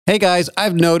Hey guys,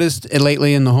 I've noticed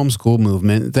lately in the homeschool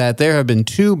movement that there have been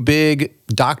two big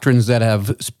doctrines that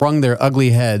have sprung their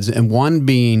ugly heads, and one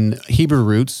being Hebrew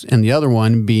roots and the other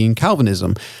one being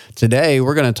Calvinism. Today,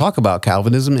 we're going to talk about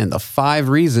Calvinism and the 5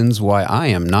 reasons why I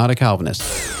am not a Calvinist.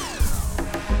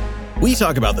 We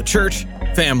talk about the church,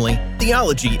 family,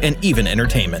 theology, and even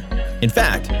entertainment. In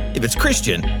fact, if it's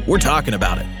Christian, we're talking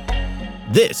about it.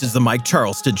 This is the Mike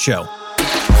Charleston Show.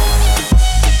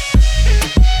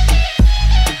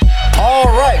 All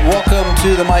right, welcome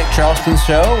to the Mike Charleston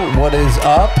Show. What is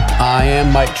up? I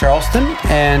am Mike Charleston,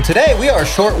 and today we are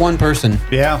short one person.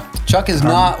 Yeah. Chuck is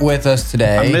not with us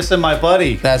today. I'm missing my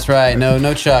buddy. That's right.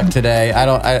 No Chuck today.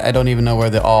 I don't even know where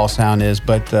the all sound is,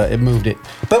 but it moved it.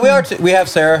 But we have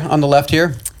Sarah on the left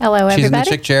here. Hello, everybody. She's in the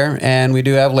chick chair, and we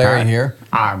do have Larry here.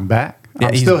 I'm back. Yeah,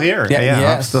 I'm still here.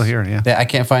 Yeah, I'm still here. Yeah. I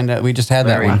can't find that. We just had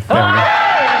that There we one. go.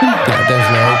 Yeah,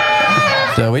 there's Larry.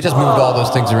 So we just moved all those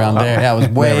things around there. Yeah, it was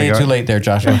way too late there,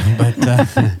 Joshua. But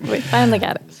We finally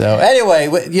got it. so anyway,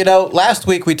 last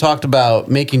week we talked about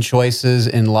making choices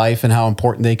in life and how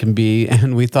important they can be,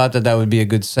 and we thought that would be a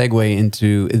good segue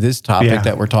into this topic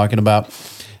that we're talking about.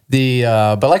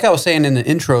 But like I was saying in the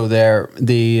intro there, in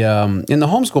the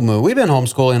homeschool movement, we've been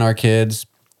homeschooling our kids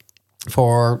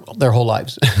for their whole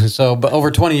lives, but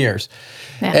over 20 years.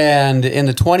 Yeah. And in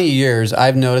the 20 years,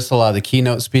 I've noticed a lot of the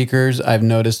keynote speakers. I've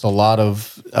noticed a lot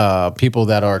of people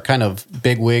that are kind of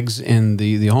big wigs in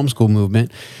the homeschool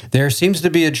movement. There seems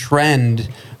to be a trend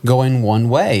going one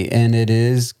way, and it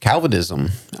is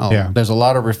Calvinism. There's a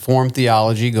lot of Reformed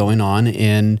theology going on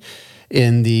in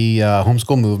the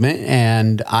homeschool movement,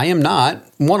 and I am not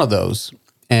one of those.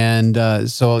 And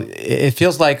so it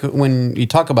feels like when you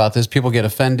talk about this, people get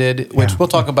offended, which we'll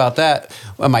talk about that.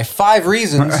 My 5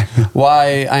 reasons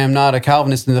why I am not a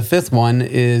Calvinist, and the 5th one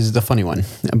is the funny one.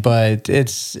 But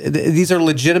these are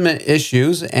legitimate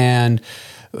issues, and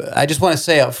I just want to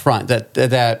say up front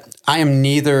that I am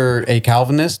neither a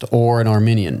Calvinist or an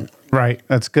Arminian. Right.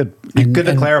 That's good. Good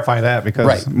to clarify that,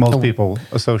 because most people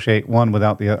associate one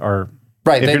without the other. Or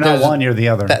right. If you're not one, you're the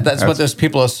other. That's what those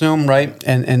people assume, right?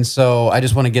 And so I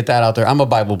just want to get that out there. I'm a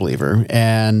Bible believer.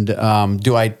 And are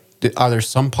there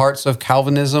some parts of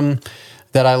Calvinism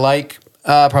that I like?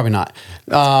 Probably not.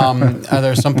 Are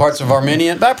there some parts of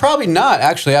Arminian? But probably not,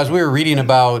 actually. As we were reading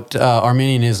about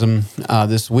Arminianism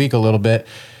this week a little bit,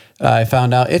 I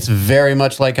found out it's very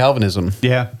much like Calvinism.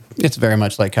 Yeah. It's very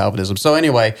much like Calvinism. So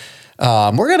anyway,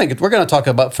 we're gonna talk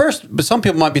about first. But some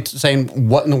people might be saying,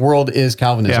 "What in the world is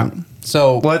Calvinism?" Yeah.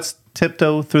 So let's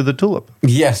tiptoe through the tulip.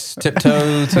 Yes,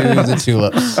 tiptoe to the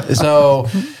tulips. So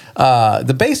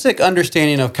the basic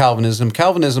understanding of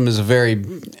Calvinism is a very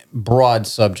broad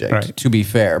subject, to be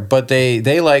fair, but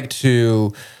they like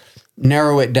to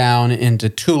narrow it down into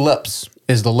tulips.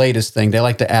 Is the latest thing. They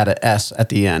like to add an S at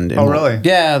the end. Oh, really?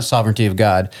 Yeah, sovereignty of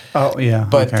God. Oh, yeah.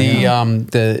 But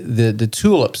the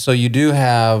tulips. So you do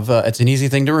have. It's an easy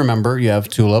thing to remember. You have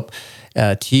tulip,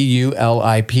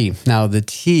 T-U-L-I-P. Now the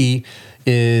T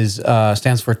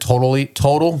stands for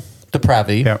total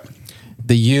depravity. Yep.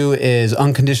 The U is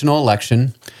unconditional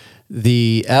election.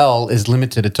 The L is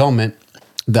limited atonement.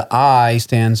 The I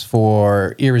stands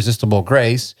for irresistible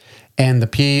grace. And the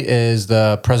P is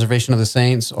the preservation of the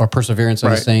saints, or perseverance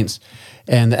of the saints.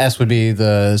 And the S would be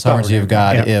the sovereignty of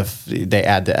God if they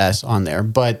add the S on there.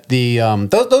 But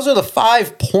those are the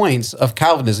 5 points of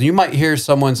Calvinism. You might hear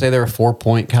someone say they're a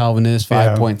 4-point Calvinist,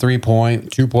 5-point, 3-point,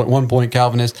 2-point,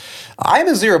 Calvinist. I'm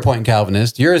a 0-point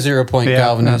Calvinist. You're a 0-point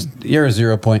Calvinist. You're a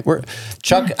 0-point.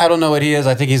 Chuck, I don't know what he is.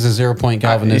 I think he's a 0-point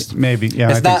Calvinist. Maybe,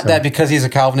 yeah. It's not that because he's a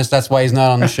Calvinist, that's why he's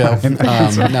not on the show.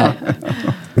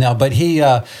 No, but he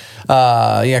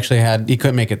actually he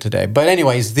couldn't make it today. But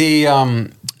anyways,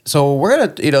 so we're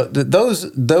gonna,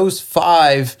 those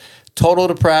 5: total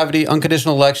depravity,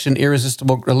 unconditional election,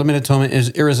 limited atonement, is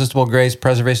irresistible grace,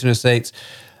 preservation of saints.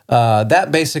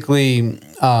 That basically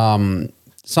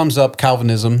sums up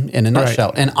Calvinism in a nutshell.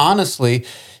 Right. And honestly,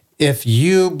 if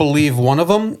you believe one of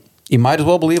them, you might as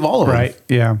well believe all of them. Right.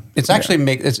 Yeah. It's actually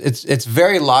it's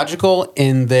very logical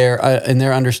in their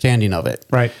understanding of it.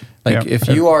 Right. Like if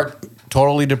you are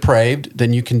totally depraved,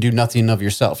 then you can do nothing of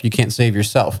yourself. You can't save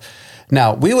yourself.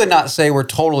 Now, we would not say we're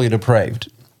totally depraved.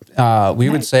 We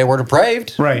would say we're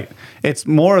depraved. Right. It's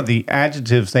more of the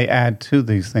adjectives they add to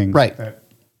these things that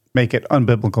make it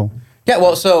unbiblical. Yeah,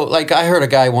 well, so like I heard a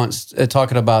guy once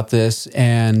talking about this,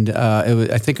 and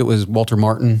I think it was Walter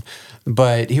Martin,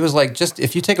 but he was like, just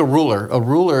if you take a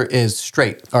ruler is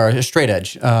straight, or a straight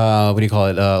edge. What do you call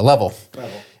it? Level.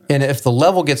 And if the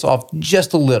level gets off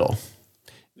just a little,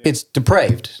 it's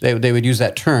depraved. They would use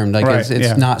that term, like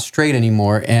it's not straight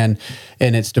anymore, and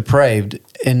it's depraved,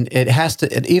 and it has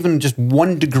to even just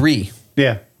 1 degree.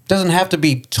 Yeah. Doesn't have to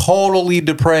be totally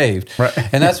depraved. Right.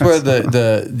 And that's where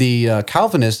the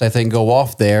Calvinists, I think, go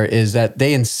off there, is that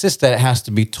they insist that it has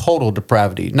to be total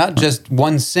depravity, not just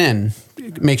one sin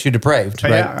makes you depraved.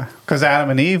 Right? Yeah, because Adam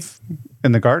and Eve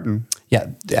in the garden. Yeah,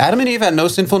 Adam and Eve had no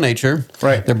sinful nature.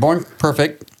 Right. They're born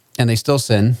perfect, and they still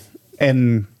sin.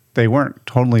 And they weren't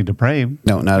totally depraved.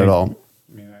 No, not at all.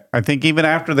 I think even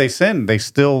after they sinned, they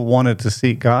still wanted to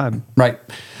seek God. Right.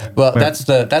 Well, that's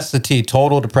the T,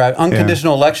 total depravity.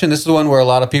 Unconditional election, this is the one where a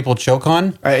lot of people choke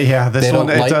on. This one,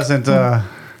 it doesn't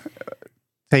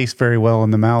taste very well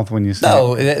in the mouth when you say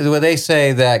it. No, they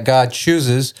say that God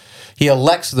chooses, he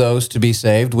elects those to be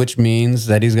saved, which means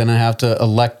that he's going to have to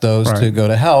elect those to go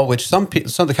to hell, which some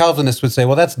of the Calvinists would say,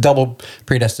 well, that's double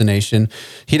predestination.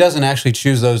 He doesn't actually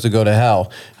choose those to go to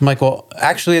hell. I'm like, well,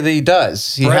 actually, he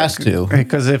does. He has to.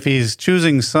 Because if he's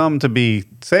choosing some to be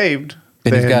saved,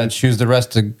 then he's got to choose the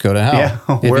rest to go to hell. Yeah,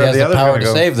 if he has the power to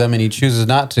save them and he chooses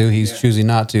not to, he's choosing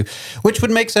not to. Which would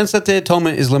make sense that the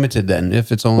atonement is limited then,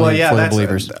 if it's only for the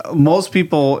believers. Most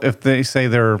people, if they say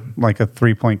they're like a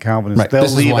 3-point Calvinist, they'll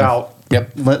leave out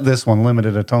this one,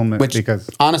 limited atonement. Which, because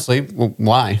honestly,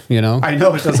 why? You know? I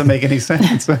know it doesn't make any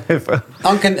sense. Then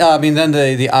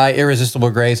the I, irresistible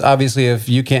grace. Obviously, if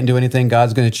you can't do anything,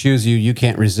 God's going to choose you. You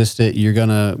can't resist it. You're going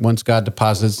to, once God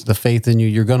deposits the faith in you,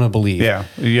 you're going to believe. Yeah,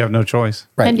 you have no choice.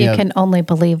 Right. And you can only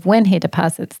believe when he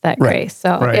deposits that grace.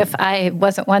 So Right. if I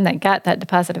wasn't one that got that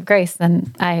deposit of grace,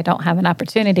 then I don't have an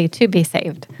opportunity to be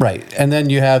saved. Right. And then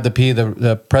you have the P,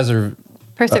 the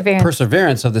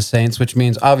perseverance of the saints, which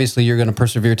means obviously you're going to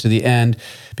persevere to the end,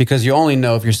 because you only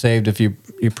know if you're saved if you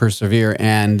persevere.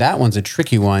 And that one's a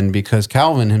tricky one, because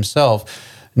Calvin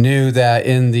himself knew that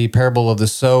in the parable of the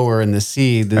sower and the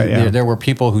seed, there were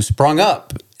people who sprung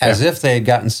up as if they had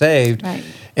gotten saved. Right.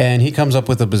 And he comes up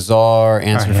with a bizarre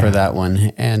answer for that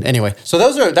one. And anyway, so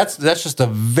that's just a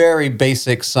very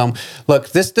basic sum. Look,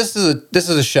 this is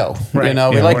a show. Right. You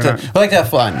know, we like to have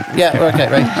fun. Yeah,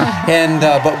 okay, right. And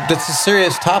but it's a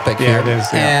serious topic here. It is.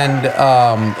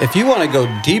 Yeah. And if you want to go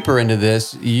deeper into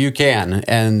this, you can.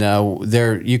 And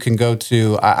there you can go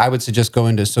to. I would suggest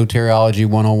going to Soteriology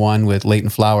 101 with Leighton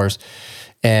Flowers.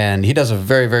 And he does a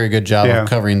very, very good job of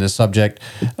covering this subject.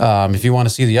 If you want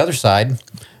to see the other side,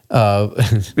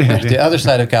 the other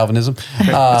side of Calvinism.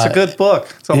 It's a good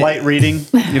book. It's a light reading.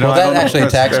 That actually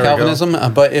attacks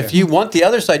Calvinism. But if you want the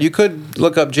other side, you could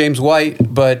look up James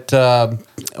White, but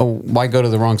why go to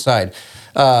the wrong side?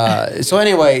 So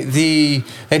anyway,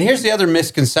 and here's the other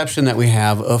misconception that we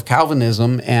have of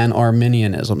Calvinism and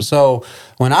Arminianism. So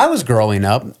when I was growing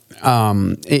up,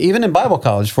 even in Bible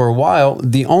college for a while,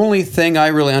 the only thing I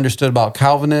really understood about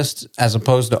Calvinist as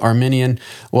opposed to Arminian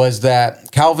was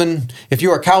that Calvin, if you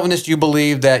are Calvinist, you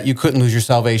believe that you couldn't lose your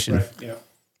salvation. Right. Yeah.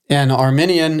 And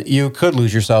Arminian, you could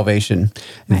lose your salvation.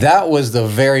 Right. That was the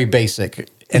very basic.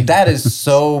 And that is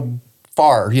so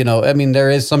far, I mean,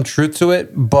 there is some truth to it,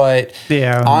 but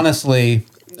honestly,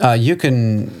 you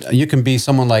can be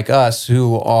someone like us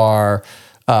who are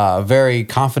very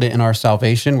confident in our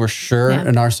salvation. We're sure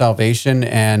in our salvation,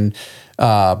 and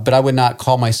but I would not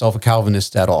call myself a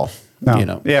Calvinist at all.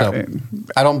 No. So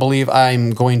I don't believe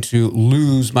I'm going to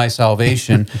lose my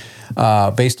salvation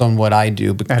based on what I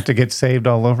do. I have to get saved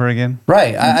all over again?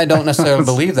 Right. I don't necessarily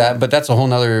believe that, but that's a whole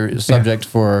nother subject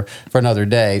for another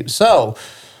day. So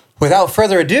without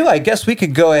further ado, I guess we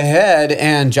could go ahead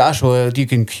and, Joshua, you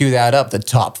can cue that up, the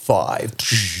top 5.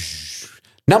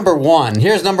 Number 1.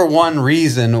 Here's number 1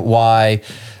 reason why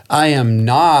I am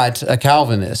not a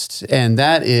Calvinist, and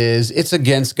that is it's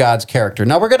against God's character.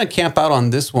 Now, we're going to camp out on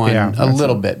this one a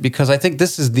little bit, because I think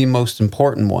this is the most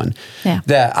important one,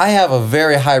 that I have a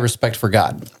very high respect for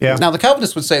God. Yeah. Now, the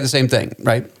Calvinists would say the same thing,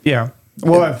 right? Yeah.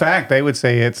 Well, in fact, they would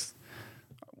say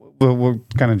we're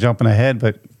kind of jumping ahead,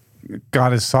 but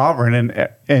God is sovereign,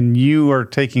 and you are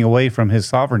taking away from his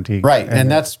sovereignty. Right,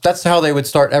 and that's how they would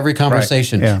start every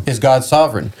conversation. Right. Yeah. Is God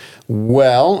sovereign?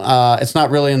 Well, it's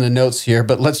not really in the notes here,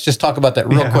 but let's just talk about that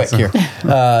real quick here.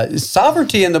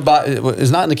 Sovereignty in the Bible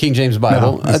is not in the King James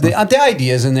Bible. No, the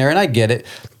idea is in there, and I get it.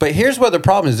 But here's where the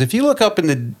problem is. If you look up in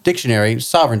the dictionary,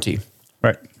 sovereignty.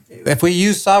 Right. If we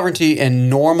use sovereignty in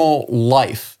normal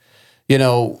life,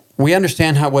 we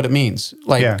understand what it means.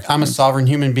 Like, I'm a sovereign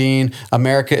human being.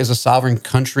 America is a sovereign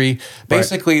country.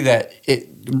 Basically, that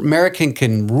American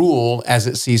can rule as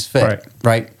it sees fit,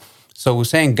 right? So we're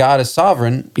saying God is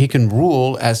sovereign. He can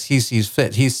rule as he sees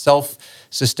fit. He's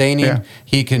self-sustaining. Yeah.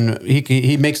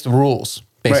 He makes the rules,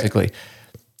 basically.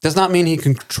 Does not mean he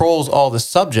controls all the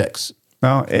subjects.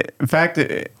 No, in fact,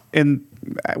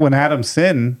 when Adam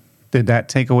sinned, did that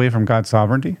take away from God's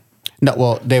sovereignty? No,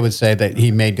 well, they would say that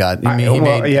he made God.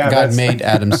 God made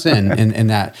Adam sin in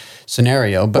that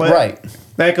scenario. But right,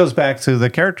 that goes back to the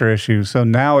character issue. So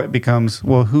now it becomes,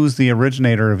 well, who's the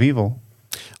originator of evil?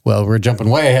 Well, we're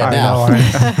jumping way ahead now.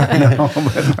 I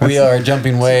know. We are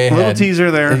jumping way ahead. Little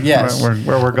teaser there. Yes,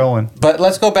 where we're going. But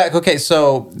let's go back. Okay,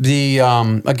 so the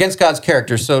against God's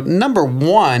character. So number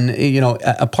one,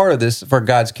 a part of this for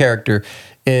God's character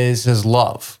is His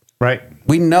love. Right.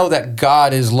 We know that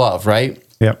God is love, right?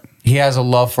 Yep. He has a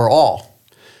love for all,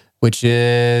 which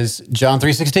is John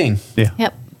 3:16. Yeah.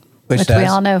 Yep. Which we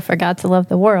all know, for God to love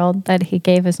the world, that He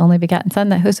gave His only begotten Son,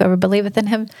 that whosoever believeth in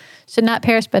Him should not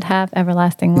perish but have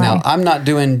everlasting life. Now, I'm not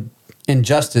doing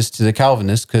injustice to the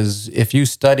Calvinists, because if you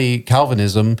study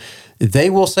Calvinism, they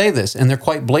will say this, and they're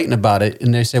quite blatant about it.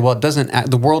 And they say, well,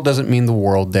 the world doesn't mean the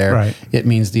world there. Right. It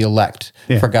means the elect.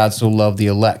 Yeah. For God so loved the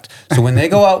elect. So when they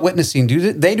go out witnessing,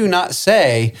 they do not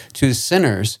say to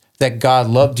sinners that God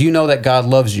loved. Do you know that God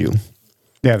loves you?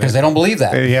 Yeah. Because they don't believe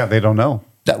that. They don't know.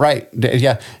 That right.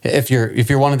 Yeah. If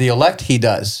you're one of the elect, He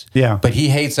does. Yeah. But He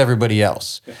hates everybody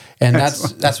else. And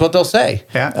that's what they'll say.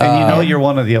 Yeah. And you're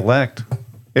one of the elect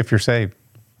if you're saved.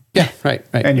 Yeah, right.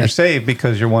 And you're saved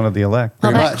because you're one of the elect.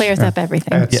 Well, Pretty that much. clears up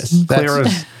everything.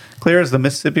 That's clear as the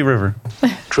Mississippi River.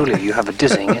 Truly, you have a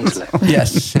dizzying intellect.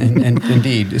 Yes, and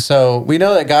indeed. So we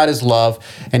know that God is love,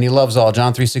 and He loves all.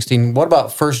 John 3:16. What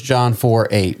about 1 John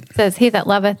 4:8? It says, he that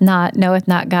loveth not knoweth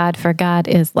not God, for God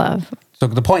is love. So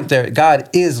the point there, God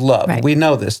is love. Right. We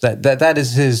know this, that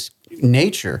is His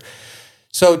nature.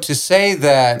 So to say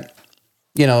that,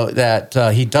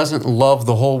 He doesn't love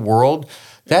the whole world,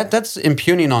 that's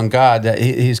impugning on God, that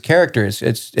His character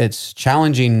it's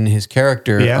challenging His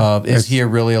character of, is He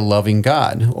really a loving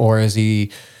God, or is he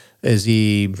what's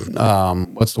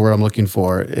the word I'm looking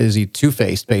for? Is He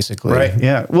two-faced, basically? Right.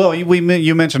 Yeah. Well,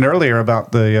 you mentioned earlier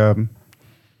about the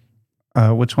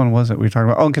which one was it we were talking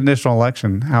about? Unconditional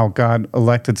election, how God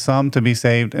elected some to be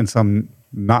saved and some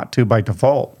not to by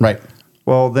default. Right.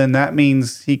 Well, then that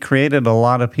means He created a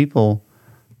lot of people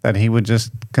that He would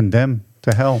just condemn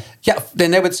to hell. Yeah,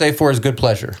 then they would say for His good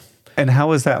pleasure. And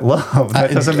how is that love?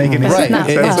 That doesn't make any right. sense.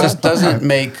 It just doesn't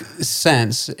make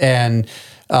sense. And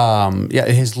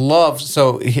His love.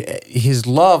 So His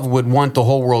love would want the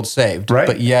whole world saved, right?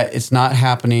 But yet it's not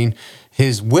happening.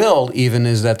 His will even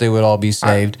is that they would all be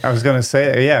saved. I was going to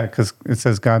say, because it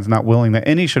says God's not willing that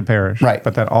any should perish, right?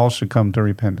 But that all should come to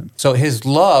repentance. So His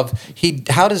love.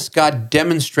 How does God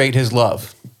demonstrate His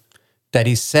love? That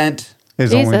He sent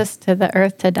Jesus to the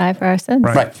earth to die for our sins,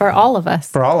 right? For all of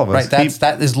us, Right.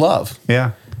 That is love.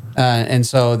 Yeah. And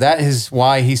so that is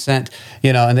why He sent,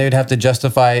 and they would have to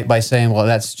justify it by saying, well,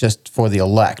 that's just for the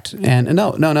elect. And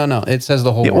no. It says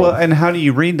the whole world. Well, and how do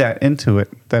you read that into it,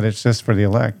 that it's just for the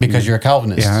elect? Because you're a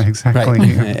Calvinist. Yeah, exactly.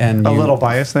 Right. And a little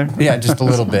bias there? Yeah, just a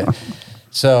little bit.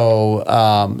 So,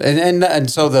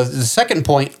 and so the second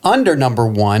point under number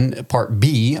one, part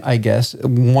B, I guess,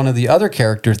 one of the other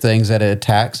character things that it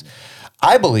attacks,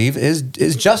 I believe, is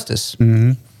justice.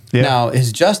 Mm-hmm. Yeah. Now,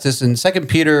 His justice in 2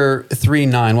 Peter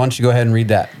 3:9. Why don't you go ahead and read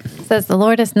that? It says, the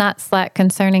Lord is not slack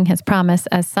concerning His promise,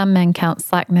 as some men count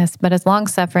slackness, but is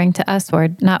longsuffering to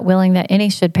usward, not willing that any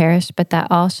should perish, but that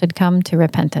all should come to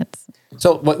repentance.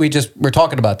 So what we're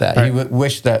talking about that. Right. He would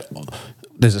wish that,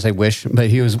 does it say wish? But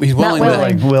he's willing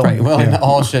willing. that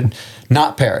all should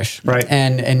not perish. Right.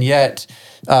 And yet,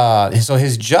 so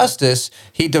His justice,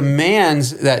 He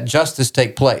demands that justice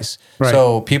take place. Right.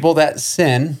 So people that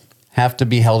sin have to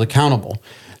be held accountable.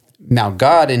 Now,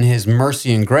 God, in His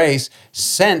mercy and grace,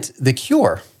 sent the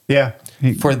cure. Yeah.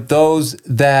 For those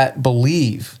that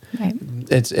believe. Right.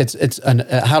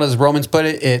 How does Romans put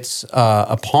it? It's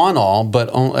upon all,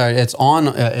 but it's on.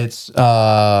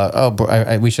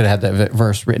 We should have had that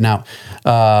verse written out.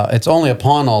 It's only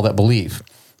upon all that believe.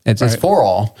 It's for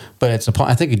all, but it's upon.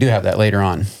 I think you do have that later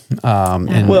on.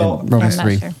 In Romans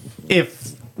 3. Sure.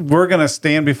 If we're going to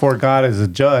stand before God as a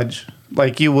judge,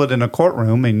 like you would in a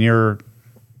courtroom, and you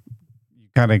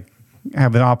kind of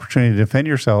have an opportunity to defend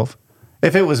yourself.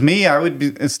 If it was me, I would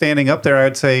be standing up there.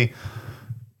 I'd say,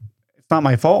 it's not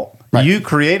my fault. Right. You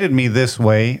created me this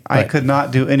way. Right. I could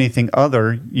not do anything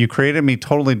other. You created me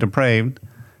totally depraved,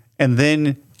 and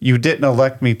then you didn't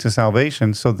elect me to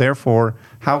salvation. So therefore,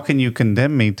 how can you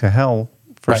condemn me to hell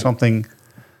for something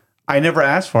I never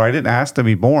asked for? I didn't ask to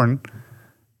be born.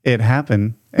 It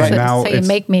happened. And now so you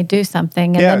make me do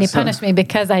something, and then you punish me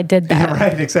because I did that. Yeah,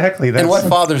 right, exactly. And what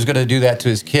father's going to do that to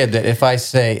his kid? That if I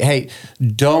say, hey,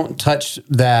 don't touch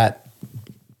that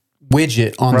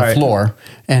widget on the Right. floor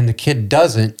and the kid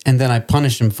doesn't, and then I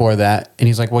punish him for that, and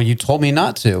he's like, well, you told me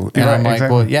not to. And Right, I'm like,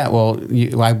 exactly. well, yeah,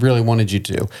 well, I really wanted you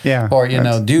to. Yeah, Or,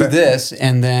 do that's- this,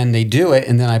 and then they do it,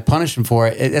 and then I punish them for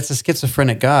it. It's a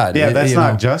schizophrenic God. Yeah, that's you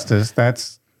not know. justice.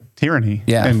 That's tyranny.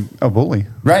 Yeah. And a bully.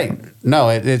 Right. No,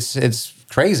 it's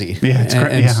crazy. Yeah, it's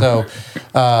and yeah.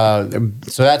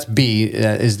 so that's B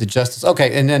is the justice.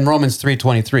 Okay, and then Romans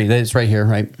 3:23. That's right here,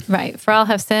 right? Right. For all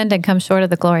have sinned and come short of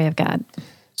the glory of God.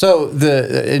 So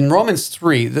in Romans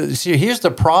 3, see, here's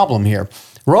the problem here.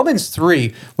 Romans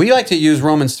 3, we like to use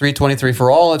Romans 3:23, for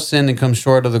all have sinned and come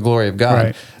short of the glory of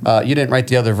God. You didn't write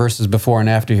the other verses before and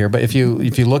after here, but if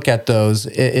you look at those,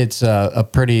 it's a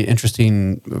pretty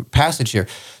interesting passage here.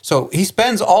 So he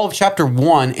spends all of chapter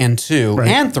 1 and 2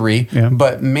 and 3,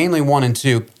 but mainly 1 and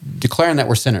 2, declaring that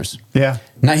we're sinners. Yeah.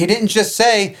 Now, he didn't just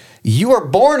say, you were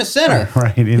born a sinner.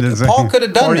 Right. He didn't say- Paul could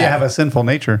have done or that. you have a sinful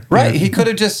nature. Right. Yeah. He could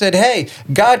have just said, hey,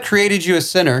 God created you a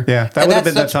sinner. Yeah. That and would have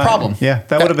been the that's time. problem. Yeah.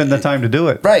 That would have been the time to do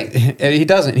it. Right. And he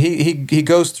doesn't. He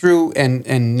goes through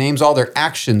and names all their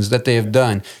actions that they have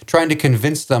done, trying to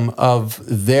convince them of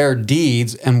their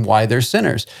deeds and why they're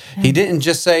sinners. He didn't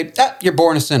just say, you're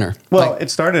born a sinner. Well,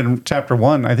 it started in chapter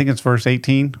 1. I think it's verse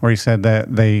 18, where he said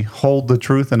that they hold the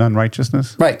truth in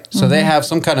unrighteousness. Right. So they have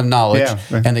some kind of knowledge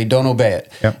and they don't obey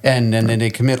it. Yep. And then they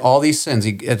commit all these sins.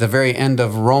 At the very end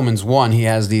of Romans 1, he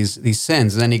has these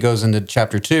sins. And then he goes into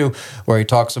chapter 2 where he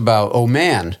talks about, oh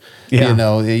man,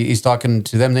 he's talking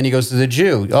to them. Then he goes to the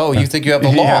Jew. Oh, you think you have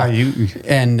the law.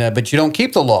 But you don't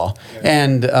keep the law.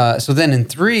 And so then in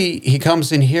 3, he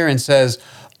comes in here and says,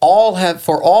 all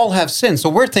have sinned. So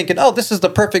we're thinking, oh, this is the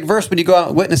perfect verse when you go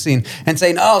out witnessing and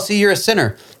saying, oh, see, you're a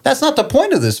sinner. That's not the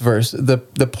point of this verse. The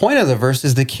point of the verse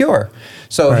is the cure.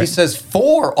 So he says,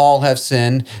 for all have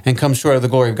sinned and come short of the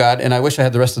glory of God. And I wish I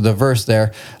had the rest of the verse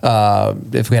there.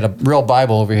 If we had a real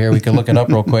Bible over here, we could look it up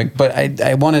real quick. But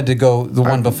I wanted to go the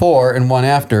one before and one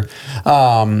after.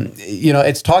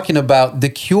 It's talking about the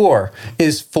cure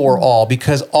is for all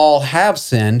because all have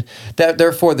sinned.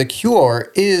 Therefore, the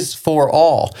cure is for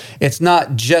all. It's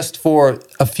not just for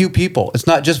a few people. It's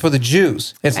not just for the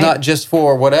Jews. It's not just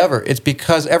for whatever. It's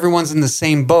because everyone's in the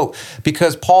same boat.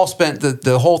 Because Paul spent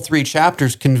the whole 3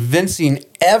 chapters convincing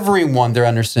everyone they're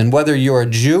under sin, whether you're a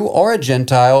Jew or a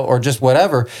Gentile or just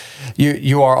whatever,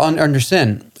 you are under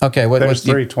sin. Okay, there's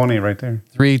 3:20 right there.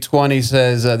 3:20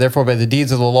 says, therefore by the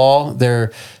deeds of the law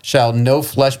there shall no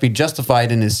flesh be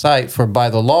justified in his sight, for by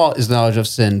the law is knowledge of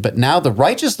sin. But now the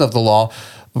righteousness of the law,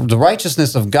 the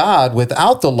righteousness of God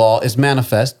without the law is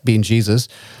manifest, being Jesus,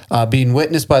 being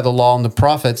witnessed by the law and the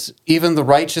prophets, even the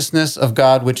righteousness of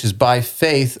God which is by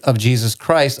faith of Jesus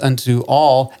Christ unto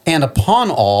all and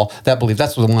upon all that believe.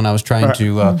 That's the one I was trying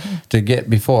to get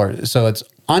before. So it's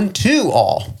unto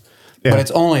all, but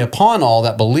it's only upon all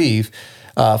that believe.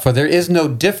 For there is no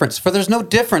difference. For there's no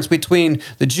difference between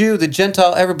the Jew, the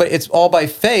Gentile, everybody. It's all by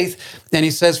faith. And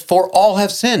he says, for all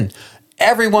have sinned.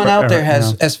 Everyone out there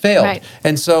has failed. Right.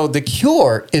 And so the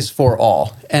cure is for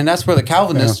all. And that's where the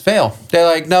Calvinists fail. They're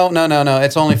like, no.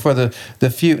 It's only for the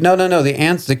few. No.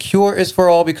 The cure is for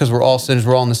all because we're all sinners.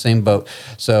 We're all in the same boat.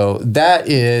 So that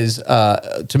is,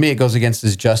 to me, it goes against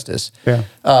his justice. Yeah.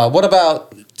 What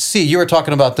about C? You were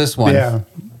talking about this one. Yeah.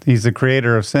 He's the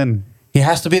creator of sin. He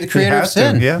has to be the creator of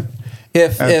sin.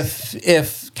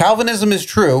 If Calvinism is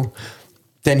true,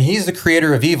 then he's the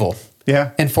creator of evil.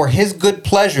 Yeah. And for his good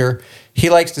pleasure, he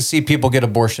likes to see people get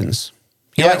abortions.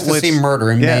 He likes to see murder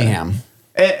and mayhem.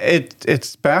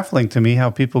 It's baffling to me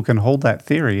how people can hold that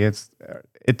theory. It's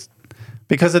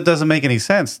because it doesn't make any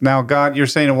sense. Now, God, you're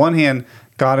saying on one hand,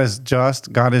 God is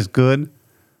just, God is good,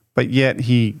 but yet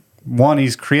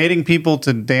he's creating people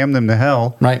to damn them to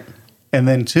hell. Right. And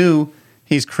then 2,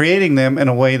 he's creating them in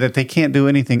a way that they can't do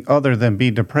anything other than be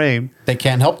depraved. They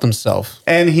can't help themselves.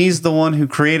 And he's the one who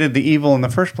created the evil in the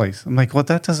first place. I'm like, well,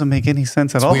 that doesn't make any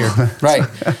sense at all. Weird. Right.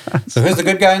 So who's the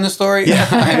good guy in the story? Yeah,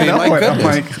 my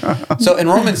goodness. So in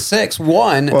Romans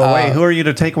 6:1. Well, wait, who are you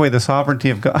to take away the sovereignty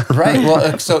of God? Right.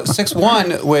 Well, so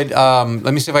 6:1 would,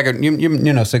 let me see if I can, you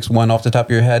know 6:1 off the top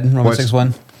of your head, Romans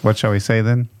 6:1. What shall we say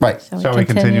then? Right. Shall we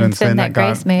continue in sin that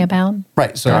grace may abound?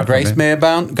 Right. So God grace forbid. may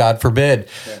abound. God forbid.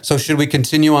 Yeah. So should we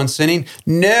continue on sinning?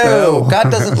 No.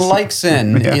 God doesn't like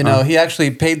sin. Yeah. He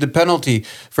actually paid the penalty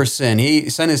for sin. He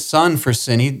sent his son for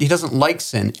sin. He doesn't like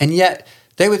sin. And yet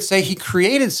they would say he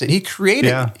created sin.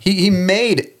 He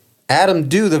made Adam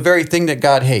do the very thing that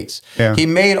God hates. Yeah. He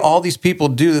made all these people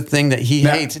do the thing that he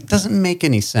hates. It doesn't make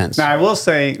any sense. Now, I will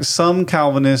say some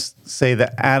Calvinists say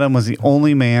that Adam was the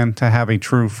only man to have a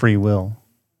true free will.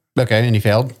 Okay, and he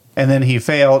failed? And then he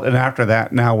failed, and after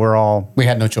that, now we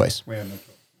had no choice. We had no choice.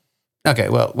 Okay,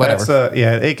 well, whatever.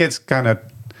 It gets kind of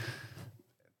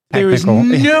There is technical.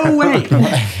 no way.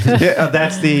 Yeah,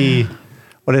 that's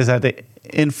what is that? The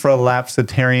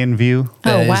infralapsitarian view.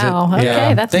 Oh, Is it? wow. Okay,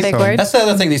 Yeah. that's a big so. word. That's the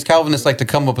other thing. These Calvinists like to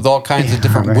come up with all kinds of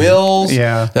different man. wills.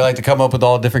 Yeah. They like to come up with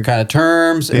all different kind of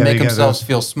terms and Yeah, make they got themselves those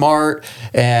feel smart.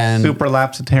 And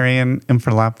Superlapsitarian,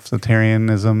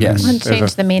 infralapsitarianism. Yes. and And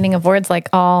change the meaning of words like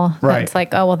all. Right. It's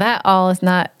like, oh, well, that all is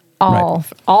not all. Right.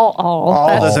 All. all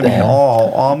That's doesn't mean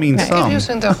all. All means Right. some.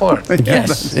 Using the word.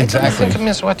 yes, I exactly. think it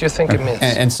means what you think it means.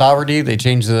 And sovereignty, they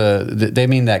change they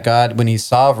mean that God, when he's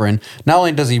sovereign, not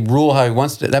only does he rule how he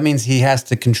wants to, that means he has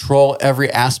to control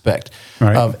every aspect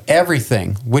Right. of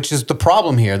everything, which is the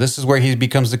problem here. This is where he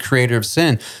becomes the creator of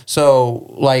sin.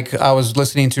 So, like, I was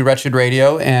listening to Wretched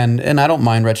Radio, and I don't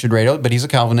mind Wretched Radio, but he's a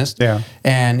Calvinist. Yeah.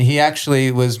 And he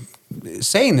actually was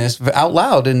saying this out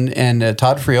loud, and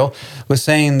Todd Friel was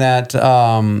saying that,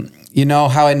 you know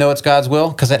how I know it's God's will?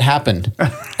 Because it happened.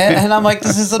 And I'm like,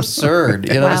 this is absurd.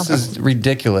 You know, Wow. this is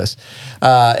ridiculous.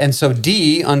 And so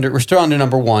we're still under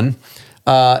number 1,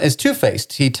 is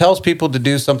two-faced. He tells people to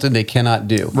do something they cannot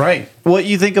do. Right. What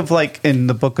you think of like in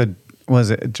the book of, was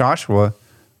it Joshua?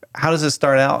 How does it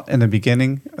start out in the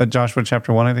beginning of Joshua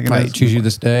chapter 1, I think it Right, is? choose you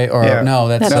this day, or Yeah. no,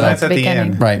 that's No, No, that's that's at the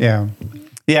beginning. end. Right. Yeah.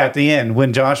 Yeah, at the end,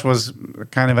 when Josh was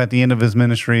kind of at the end of his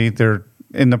ministry, they're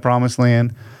in the promised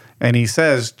land, and he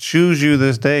says, choose you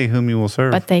this day whom you will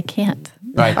serve. But they can't.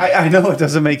 right. I know it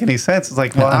doesn't make any sense. It's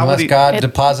like, well, how would Unless he? God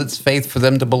deposits faith for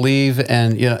them to believe,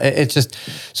 and you know, it's just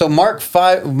so. Mark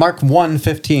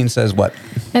 1:15 says what?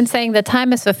 And saying the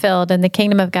time is fulfilled and the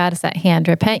kingdom of God is at hand.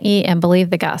 Repent ye and believe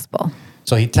the gospel.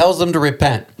 So he tells them to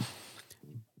repent.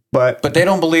 But But they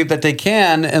don't believe that they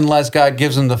can unless God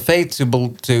gives them the faith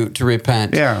to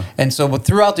repent. Yeah. And so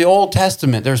throughout the Old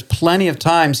Testament, there's plenty of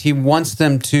times He wants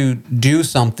them to do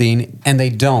something and they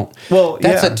don't. Well,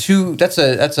 that's yeah. that's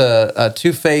a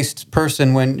two-faced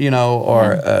person when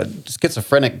or a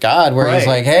schizophrenic God where He's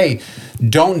Right. like, hey,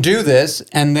 don't do this,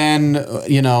 and then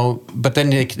but then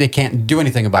they can't do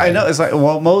anything about it. I know it's like,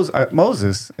 well,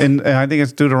 Moses, and I think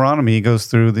it's Deuteronomy. He goes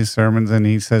through these sermons and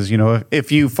he says,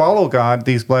 if you follow God,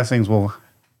 these blessings will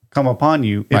come upon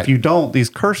you. If Right. you don't, these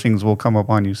cursings will come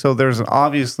upon you. So there's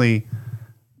obviously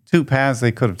two paths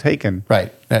they could have taken.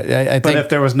 Right. I But think if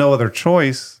there was no other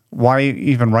choice, why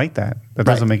even write that? That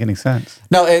doesn't Right. make any sense.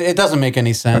 No, it doesn't make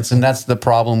any sense, and that's the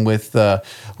problem with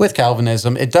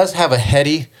Calvinism. It does have a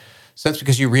heady sense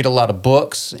because you read a lot of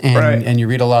books and Right. and you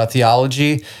read a lot of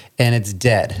theology, and it's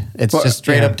dead. It's Well, just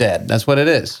straight yeah. up dead. That's what it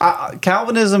is.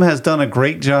 Calvinism has done a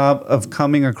great job of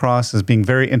coming across as being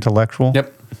very intellectual.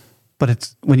 Yep. But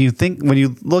when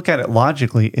you look at it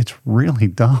logically, it's really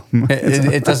dumb.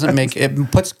 It doesn't make it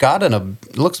puts God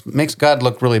makes God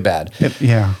look really bad.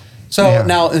 Yeah. So Yeah.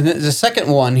 now the second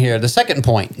one here, the second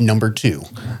point, number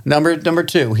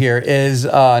two here is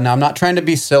now I'm not trying to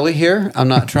be silly here. I'm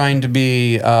not trying to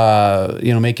be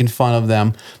making fun of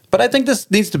them, but I think this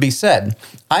needs to be said.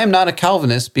 I am not a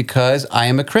Calvinist because I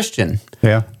am a Christian.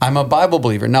 Yeah. I'm a Bible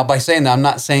believer. Now, by saying that, I'm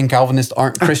not saying Calvinists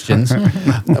aren't Christians,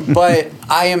 but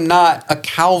I am not a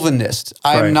Calvinist.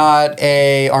 I am Right. not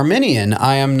a Arminian.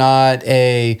 I am not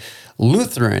a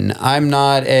Lutheran. I'm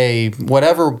not a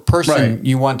whatever person Right.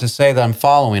 you want to say that I'm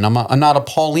following. I'm not a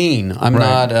Pauline. I'm Right.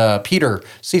 not a Peter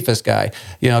Cephas guy.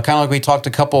 Kind of like we talked a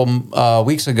couple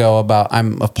weeks ago about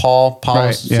I'm of Paul,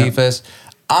 Apollos, Right, yeah. Cephas.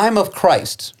 I'm of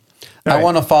Christ. I Right.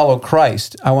 want to follow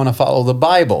Christ. I want to follow the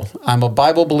Bible. I'm a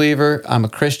Bible believer. I'm a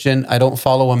Christian. I don't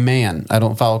follow a man. I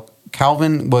don't follow.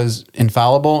 Calvin was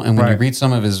infallible, and when you Right. read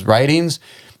some of his writings,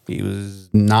 he was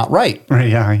not right. Right,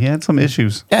 yeah, he had some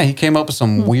issues. Yeah, he came up with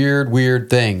some weird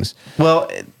things. Well,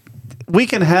 we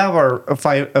can have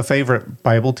a favorite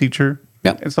Bible teacher.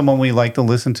 Yep. And someone we like to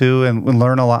listen to and we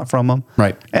learn a lot from them.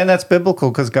 Right. And that's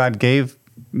biblical because God gave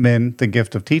men the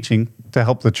gift of teaching to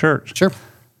help the church. Sure.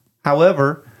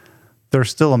 However, they're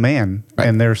still a man Right.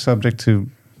 and they're subject to,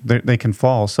 they can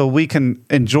fall. So we can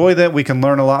enjoy that. We can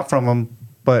learn a lot from them.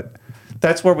 But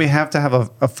that's where we have to have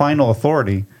a final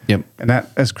authority. Yep. And that,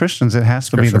 as Christians, it has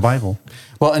to be Scripture. the Bible.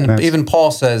 Well, and That's- even Paul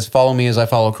says, "Follow me as I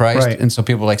follow Christ." Right. And so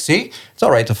people are like, "See, it's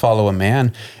all right to follow a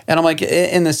man." And I'm like,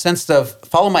 in the sense of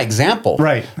follow my example,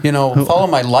 Right. Follow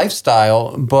my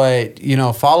lifestyle, but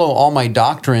follow all my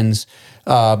doctrines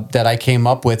that I came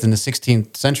up with in the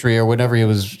 16th century or whenever he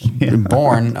was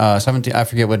born. 17, I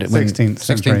forget what it. 16th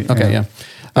century, Okay, yeah.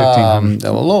 yeah.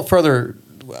 A little further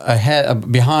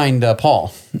behind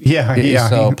Paul. Yeah.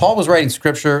 So Paul was writing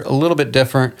scripture a little bit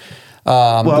different.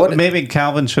 Well, maybe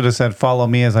Calvin should have said, "Follow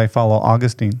me as I follow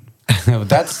Augustine."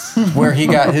 That's where he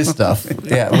got his stuff.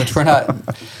 Yeah, which we're not.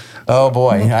 Oh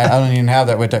boy, I don't even have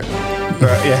that right there.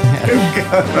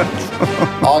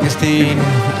 Augustine,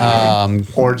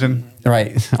 Origin.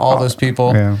 right? All those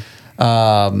people. Yeah.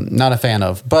 Not a fan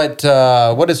of. But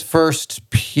what does 1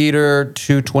 Peter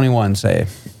 2:21 say?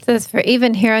 It says, "For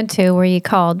even hereunto were ye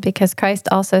called, because Christ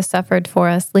also suffered for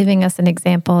us, leaving us an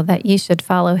example that ye should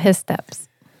follow his steps."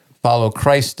 Follow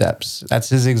Christ's steps. That's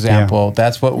his example. Yeah.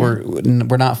 That's what we're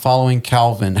not following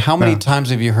Calvin. How many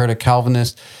times have you heard a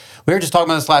Calvinist? We were just talking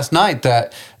about this last night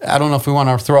that I don't know if we want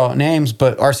to throw out names,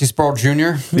 but R.C. Sproul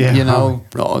Jr.,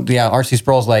 R.C.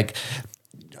 Sproul's like,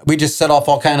 we just set off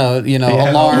all kind of,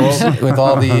 alarms with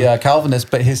all the Calvinists,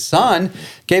 but his son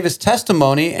gave his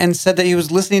testimony and said that he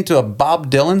was listening to a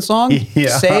Bob Dylan song,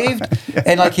 Saved,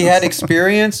 and like he had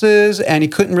experiences and he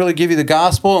couldn't really give you the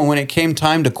gospel. And when it came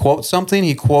time to quote something,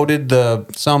 he quoted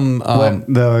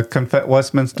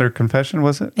Westminster Confession,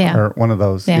 was it? Yeah. Or one of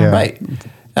those. Yeah. right.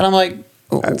 And I'm like,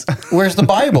 where's the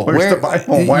Bible? Where's the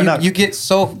Bible? Why not? You get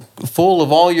so full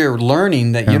of all your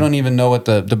learning that you don't even know what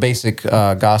the basic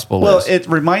gospel is. Well, it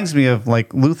reminds me of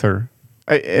like Luther,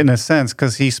 in a sense,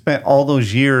 because he spent all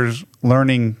those years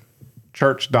learning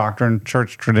church doctrine,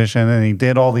 church tradition, and he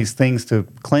did all these things to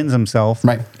cleanse himself.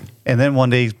 Right. And then one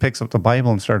day he picks up the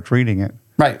Bible and starts reading it.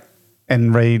 Right.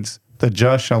 And reads, "The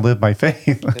just shall live by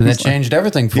faith." And it changed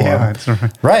everything for him. that's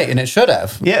right. Right, and it should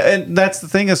have. Yeah, and that's the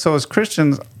thing is, so as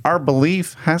Christians, our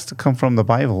belief has to come from the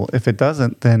Bible. If it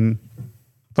doesn't, then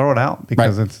throw it out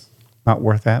because it's not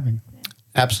worth having.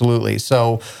 Absolutely.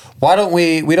 So why don't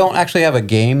we don't actually have a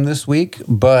game this week,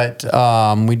 but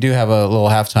we do have a little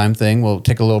halftime thing. We'll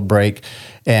take a little break.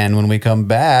 And when we come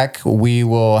back, we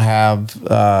will have,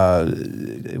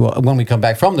 when we come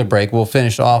back from the break, we'll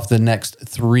finish off the next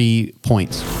 3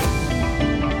 points.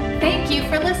 Thank you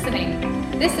for listening.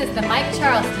 This is the Mike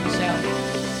Charleston Show.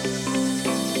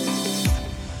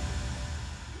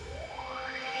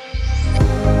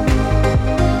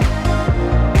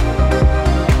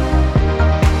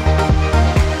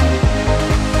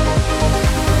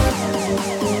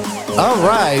 All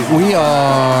right, we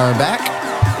are back.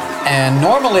 And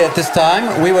normally at this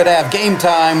time, we would have game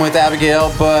time with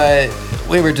Abigail, but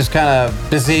we were just kind of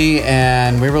busy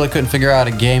and we really couldn't figure out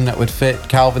a game that would fit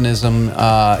Calvinism.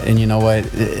 And you know what?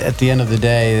 At the end of the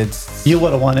day, You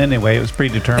would have won anyway. It was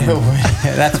predetermined.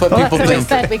 that's what Well, people that's what we think.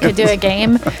 said. We could do a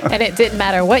game, and it didn't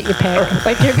matter what you pick.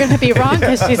 Like, you're going to be wrong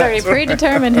because she's already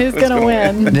predetermined who's going to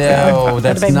win. No,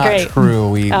 that's been not great.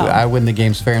 true. Oh. I win the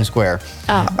games fair and square.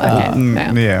 Oh, okay.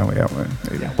 No. Yeah.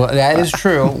 Well, that is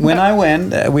true. When I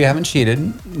win, we haven't cheated.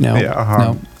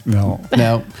 No, No.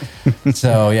 no.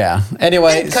 So yeah.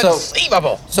 Anyway,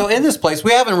 Inconceivable. so in this place,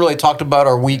 we haven't really talked about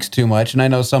our weeks too much, and I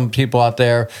know some people out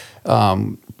there.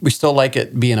 We still like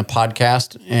it being a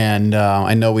podcast, and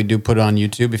I know we do put it on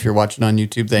YouTube. If you're watching on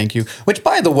YouTube, thank you. Which,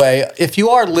 by the way, if you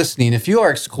are listening, if you are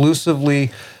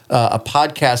exclusively a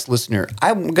podcast listener,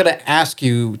 I'm going to ask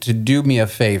you to do me a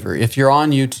favor. If you're on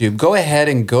YouTube, go ahead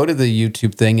and go to the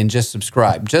YouTube thing and just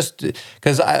subscribe. Just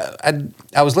because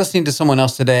I was listening to someone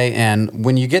else today, and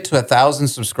when you get to 1,000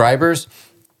 subscribers,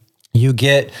 you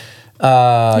get...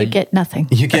 You get nothing.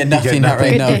 You get nothing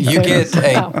right Good now. day, You get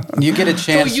Calvinist. you get a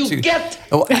chance you to get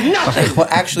nothing. Well,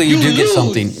 actually, you do get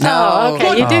something. Oh,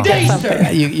 okay. You do get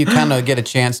something. You kind of get a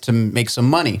chance to make some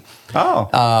money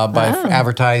by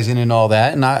advertising and all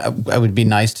that. And I would be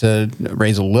nice to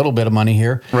raise a little bit of money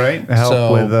here. Right. Help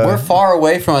so with, we're far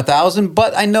away from 1,000,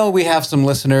 but I know we have some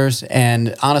listeners.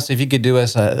 And honestly, if you could do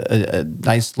us a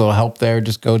nice little help there,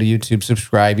 just go to YouTube,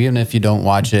 subscribe. Even if you don't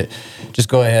watch it, just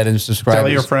go ahead and subscribe. Tell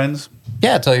your friends.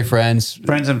 Yeah, tell your friends.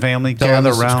 Friends and family. Tell them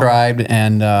Gather to around. subscribe,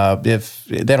 and if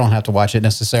they don't have to watch it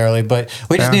necessarily, but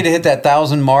we just need to hit that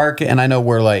 1,000 mark, and I know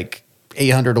we're like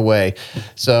 800 away.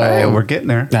 So Hey, we're getting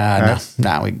there.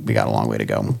 We got a long way to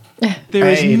go. There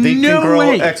is they no can grow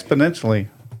way. exponentially.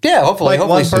 Yeah, hopefully. Like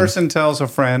one soon. person tells a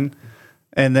friend,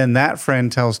 and then that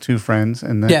friend tells two friends,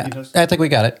 and then Yeah, I think we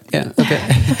got it. Yeah, okay.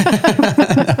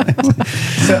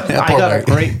 So I poor got Larry. a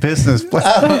great business plan.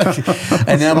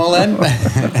 An MLN.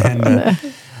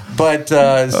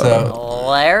 So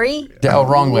Larry? oh,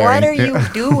 wrong Larry. What are you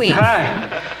doing?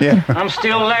 Yeah. I'm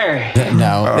still Larry.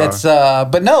 No, it's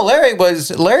but no.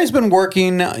 Larry's been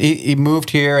working. He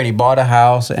moved here and he bought a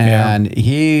house and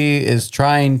he is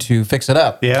trying to fix it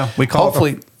up. Yeah, we call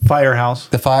hopefully it the firehouse.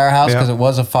 the firehouse because Yeah. it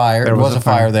was a fire. There It was was a a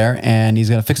fire fire. there, and he's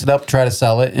going to fix it up, try to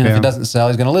sell it, and if Yeah. it doesn't sell,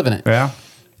 he's going to live in it. Yeah.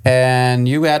 And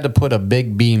you had to put a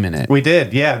big beam in it. We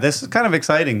did. Yeah, this is kind of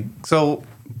exciting. So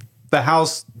the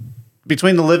house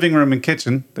between the living room and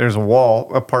kitchen, there's a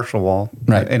wall, a partial wall.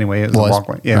 Right. Anyway, it's Was. a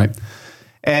walkway. Yeah. Right.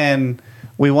 And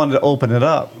we wanted to open it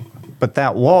up, but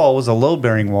that wall was a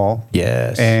load-bearing wall.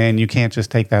 Yes. And you can't just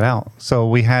take that out. So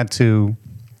we had to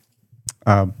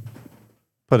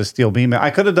put a steel beam in. I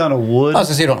could have done a wood. I was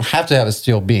gonna say you don't have to have a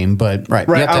steel beam, but right,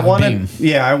 you have to have a beam.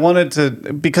 Yeah, I wanted to,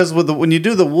 because when you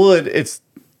do the wood, it's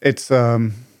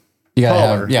You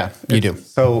gotta taller. you do.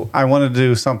 So I wanted to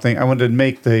do something. I wanted to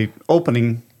make the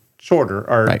opening shorter,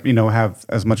 or Right. have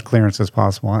as much clearance as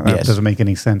possible. That Yes. doesn't make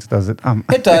any sense, does it?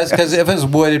 It does, because if it's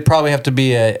wood, it'd probably have to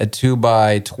be a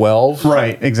 2x12.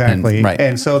 Right, exactly. And, right.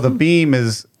 And so the beam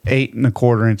is 8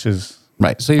 1/4 inches.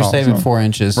 Right. So you're Oh, saving so- 4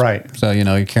 inches. Right. So,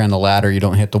 you're carrying the ladder, you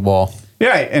don't hit the wall.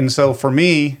 Yeah, and so for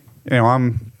me,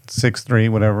 I'm 6'3",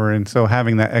 whatever, and so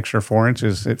having that extra 4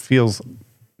 inches, it feels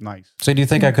nice. So do you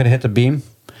think I could have hit the beam?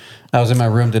 I was in my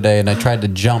room today and I tried to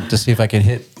jump to see if I could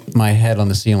hit my head on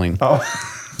the ceiling. Oh,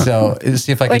 So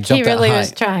see if I could Like jump he that really high.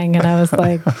 was trying, and I was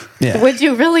like, Yeah. "Would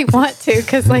you really want to?"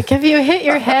 Because if you hit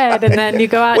your head and then you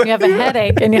go out and you have a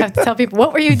headache and you have to tell people,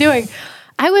 "What were you doing?"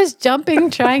 I was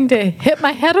jumping, trying to hit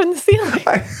my head on the ceiling.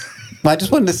 I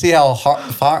just wanted to see how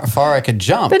far I could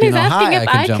jump. Then he's how asking high if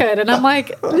I I jump. could, and I'm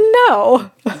like, "No."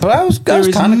 But I was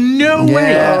kind of no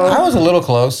way. I was a little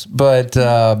close, but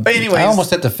anyways. I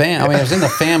almost hit the fan. I mean, I was in the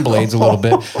fan blades a little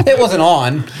bit. It wasn't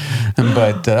on,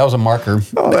 but that was a marker.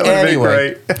 Oh, that would've been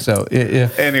anyway, great. so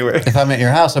Anyway. if I'm at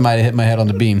your house, I might have hit my head on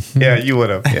the beam. yeah, you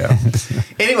would have. Yeah.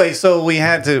 Anyway, so we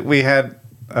had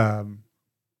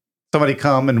somebody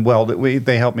come and weld it.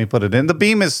 They helped me put it in. The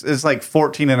beam is like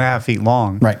 14 and a half feet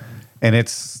long. Right. And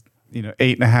it's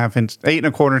 8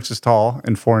 1/4 inches tall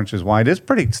and 4 inches wide. It's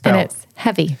pretty stout. And it's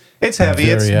heavy. It's heavy.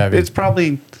 Very heavy. It's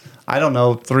probably, I don't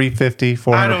know, 350,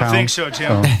 400 pounds. I don't think so,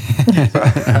 Jim.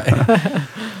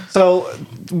 So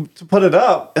to put it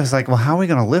up, it was like, well, how are we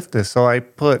going to lift this? So I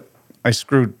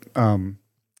screwed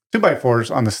 2x4s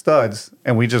on the studs,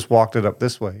 and we just walked it up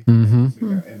this way.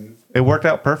 Mm-hmm. And it worked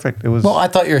out perfect. It was Well, I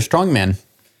thought you were a strong man.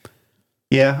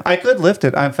 yeah. I could lift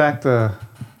it. In fact,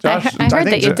 Josh, I heard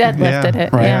that you dead lifted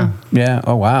it. right. Yeah. Yeah.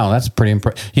 Oh, wow. That's pretty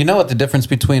impressive. You know what the difference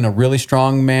between a really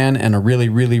strong man and a really,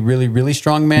 really, really, really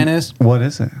strong man is? What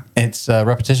is it? It's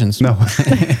repetitions. No.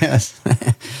 Yes.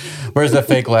 Where's the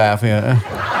fake laugh? Yeah.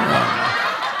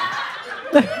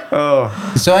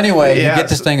 Oh. So anyway, Yeah, you get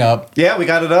this thing up. Yeah, we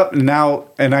got it up, and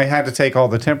I had to take all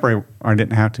the temporary, or I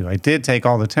didn't have to. I did take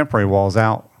all the temporary walls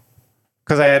out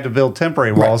because I had to build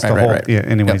temporary walls to hold. right. Yeah.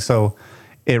 Anyway, Yep. so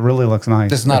it really looks nice.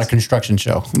 This is not a construction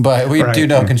show, but we Right. do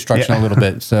know construction Yeah. a little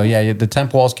bit. So yeah, the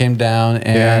temp walls came down,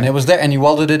 and Yeah. it was there, and you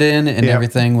welded it in, and Yep.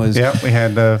 everything was. Yeah, we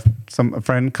had a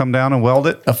friend come down and weld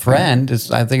it. A friend.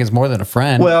 I think it's more than a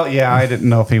friend. Well, yeah, I didn't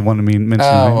know if he wanted me to mention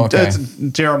Oh, it. okay. It's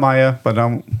Jeremiah, but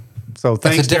so it's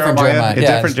thanks, a different Jeremiah. Jeremiah. A Yeah,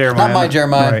 different it's Jeremiah. Not my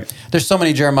Jeremiah. Right. There's so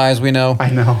many Jeremiahs we know.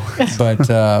 I know. But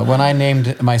when I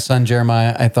named my son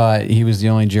Jeremiah, I thought he was the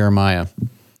only Jeremiah.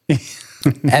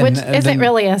 And Which isn't then-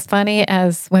 really as funny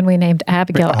as when we named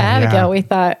Abigail. Oh, yeah. Abigail, we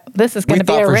thought this is going We to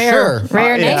be thought a for rare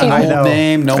sure. Yeah, name. I Old know.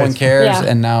 name, no one It's- cares, Yeah.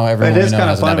 and now everyone It we is know kind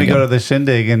of has an fun. We Abigail. go to the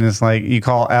shindig, and it's like you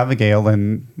call Abigail,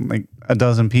 and like a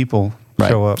dozen people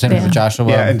show up. Same with Yeah. Joshua.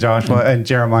 Yeah, and Joshua and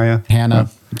Jeremiah. Hannah.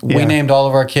 We Yeah. named all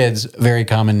of our kids very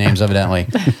common names, evidently.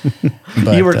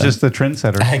 But, You were just the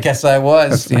trendsetter. I guess I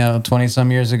was. 20 some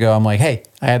years ago. I'm like, hey,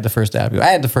 I had the first Abigail. I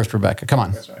had the first Rebecca. Come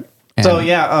on. That's right. So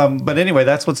yeah, but anyway,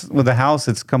 that's what's with the house.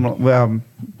 It's coming.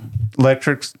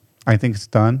 Electrics, I think it's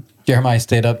done. Jeremiah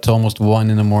stayed up till almost 1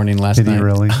 a.m. last Did night. he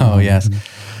really? Oh yes.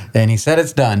 And he said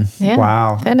it's done. Yeah,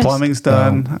 Wow, finished. plumbing's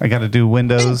done. I got to do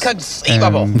windows.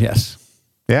 Inconceivable. And, Yes.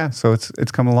 yeah, so it's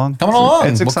coming along. Coming along.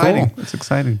 It's Well, exciting. cool. It's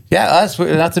exciting. Yeah, that's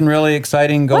nothing really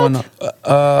exciting going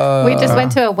on. We just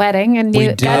went to a wedding and we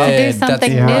you got to do did.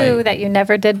 something That's new right. that you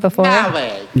never did before.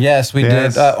 Yes, we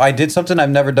Yes. did. I did something I've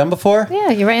never done before. Yeah,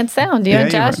 you ran sound. You Yeah,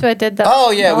 and you ran- Joshua did the.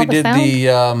 Oh yeah, all we the did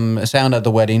sound. the sound at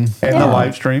the wedding And the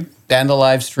live stream. and the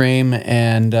live stream,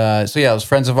 and so yeah, it was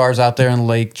friends of ours out there in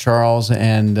Lake Charles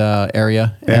and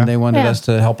area, Yeah. and they wanted Yeah. us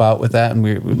to help out with that, and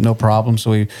we no problem.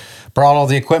 So we brought all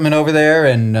the equipment over there,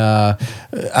 and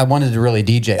I wanted to really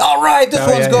DJ. All right, this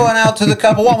one's yeah, going out to the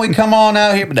couple. Why don't we come on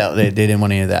out here? But no, they didn't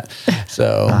want any of that.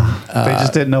 So They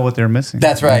just didn't know what they were missing.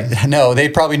 that's right. No, they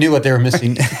probably knew what they were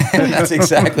missing. That's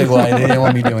exactly why they didn't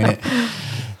want me doing it.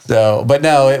 So, but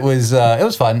no, it was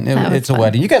fun. That was It's a fun.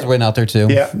 wedding. You guys went out there too.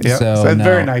 Yeah, yeah. So, It's a no.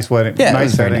 very nice wedding. Yeah, it nice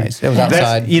was very setting. nice. It was That's-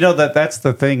 outside. That's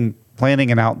the thing.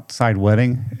 Planning an outside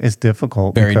wedding is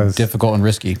difficult. Very because, difficult and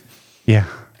risky Yeah.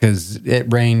 because it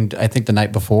rained. I think the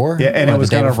night before. Yeah, and or it was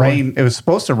the day going to before. rain. It was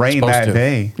supposed to rain Supposed that to.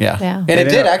 day. Yeah. Yeah. And it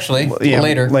did actually Yeah,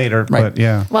 later. Later, Right. but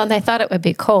yeah. Well, and they thought it would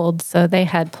be cold, so they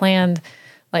had planned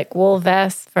like wool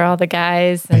vests for all the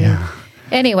guys. And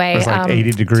anyway, It was like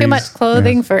 80 too degrees. much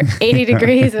clothing for 80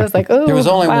 degrees. It was like, oh, There was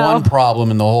only wow. one problem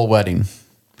in the whole wedding,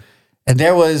 and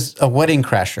there was a wedding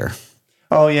crasher.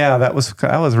 Oh yeah, that was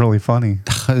really funny.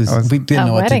 we didn't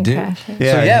know what to wedding do. crashing.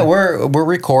 Yeah, We're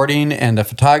recording, and the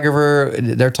photographer,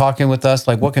 they're talking with us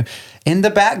like, what can, in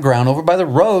the background over by the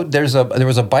road, there was a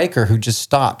biker who just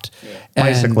stopped. And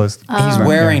Bicyclist. He's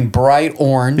wearing bright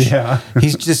orange. Yeah.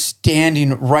 He's just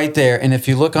standing right there. And if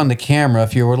you look on the camera,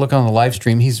 if you were looking on the live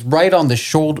stream, he's right on the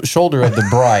shoulder of the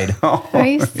bride. Are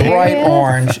you serious? Bright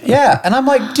orange. Yeah. And I'm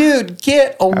like, dude,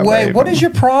 get away. What is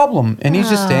your problem? And he's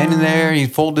just standing there. He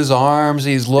folded his arms.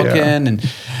 He's looking.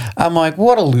 And I'm like,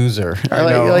 what a loser.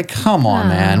 know. Like, come on,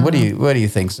 man. What do you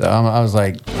think so? I was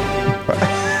like...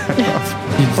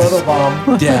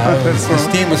 Photobomb. Yeah, the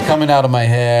steam was coming out of my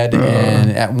head,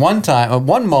 and at one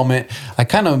moment, I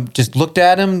kind of just looked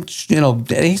at him. You know,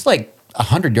 he's like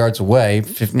 100 yards away,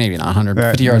 maybe not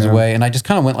 150 yards away, and I just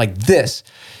kind of went like this.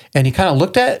 And he kind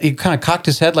of cocked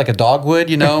his head like a dog would,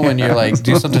 you know, when you're like,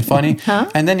 do something funny.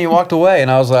 And then he walked away,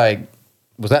 and I was like,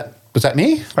 was that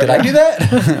me? Did I do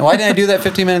that? Why didn't I do that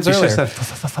 15 minutes earlier?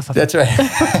 That's right.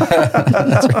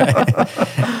 That's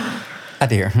right.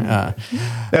 Dear.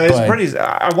 It's pretty.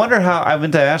 I wonder how. I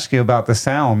meant to ask you about the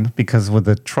sound because with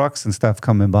the trucks and stuff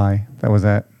coming by, that was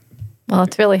that. Well,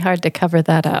 it's really hard to cover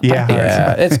that up. Yeah.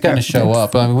 Yeah, it's going to show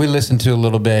up. I mean, we listened to a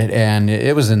little bit, and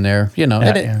it was in there. You know,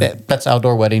 that's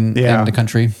outdoor wedding in the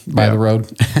country by the road,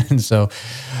 and so.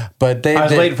 But I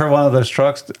was waiting for one of those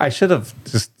trucks. I should have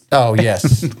just. Oh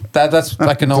yes, that's.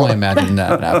 I can only imagine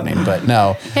that happening, but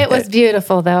no. It was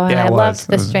beautiful though, and Yeah, I it loved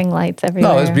the was. string lights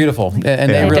everywhere. No, it was beautiful,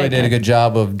 and they really did a good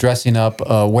job of dressing up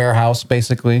a warehouse,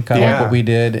 basically, kind of like what we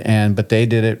did, but they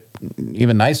did it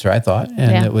even nicer, I thought,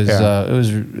 and it was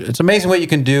it's amazing what you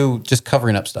can do just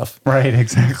covering up stuff. Right,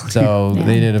 exactly. So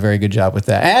they did a very good job with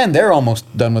that, and they're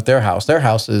almost done with their house. Their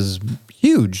house is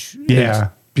huge. Yeah,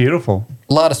 It's beautiful.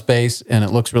 a lot of space, and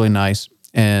it looks really nice.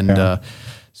 And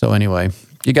so anyway.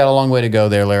 You got a long way to go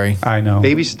there, Larry. I know.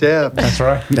 Baby step. That's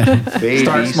right. Baby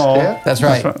Start small. step. That's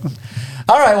right.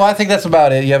 All right. Well, I think that's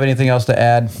about it. You have anything else to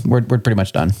add? We're pretty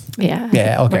much done. Yeah.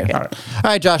 Yeah. Okay. We're All good.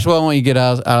 right, Joshua, why don't you get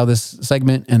out of this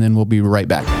segment, and then we'll be right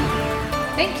back.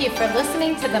 Thank you for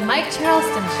listening to The Mike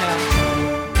Charleston Show.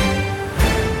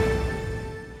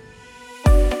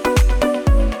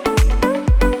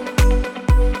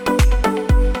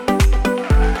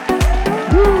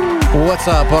 What's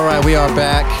up? All right, we are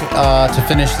back to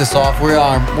finish this off. We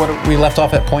left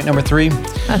off at point number 3.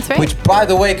 That's right. Which, by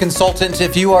the way, consultants,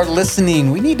 if you are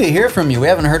listening, we need to hear from you. We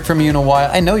haven't heard from you in a while.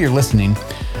 I know you're listening.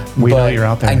 We know you're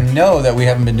out there. I know that we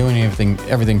haven't been doing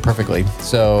everything perfectly.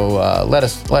 So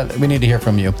we need to hear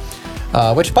from you.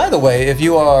 Which, by the way, if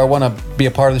you want to be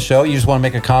a part of the show, you just want to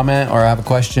make a comment or have a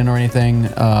question or anything,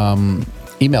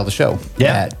 email the show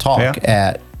at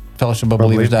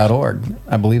talk@fellowshipofbelievers.org.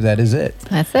 I believe that is it.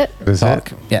 That's it. Is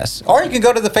it? Yes. Or you can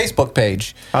go to the Facebook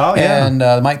page. Oh, yeah. And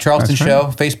Mike Charleston That's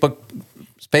Show,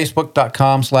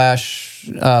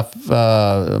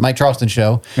 Facebook.com/Mike Charleston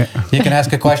Show. Yeah. You can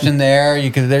ask a question there.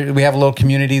 We have a little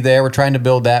community there. We're trying to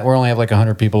build that. We only have like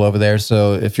 100 people over there.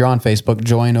 So if you're on Facebook,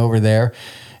 join over there.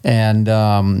 And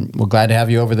we're glad to have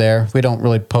you over there. We don't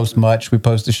really post much. We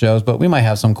post the shows, but we might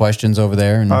have some questions over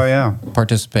there and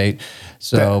participate.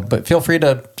 So, but feel free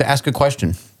to ask a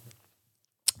question.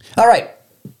 All right.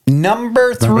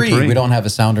 Number three. We don't have a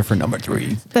sounder for number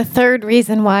 3. The third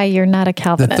reason why you're not a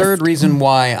Calvinist. The third reason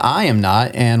why I am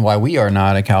not and why we are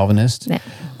not a Calvinist. Yeah.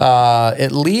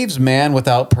 It leaves man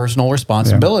without personal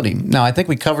responsibility. Yeah. Now, I think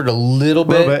we covered a little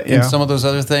bit in some of those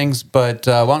other things, but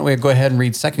why don't we go ahead and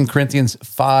read 2 Corinthians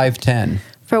 5:10.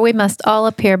 For we must all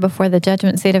appear before the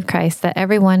judgment seat of Christ, that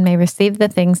every one may receive the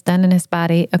things done in his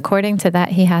body according to that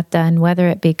he hath done, whether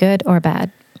it be good or bad.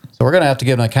 So we're going to have to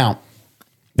give an account.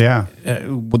 Yeah.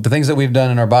 With the things that we've done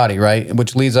in our body, right?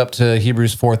 Which leads up to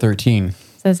Hebrews 4:13.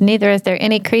 Says, neither is there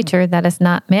any creature that is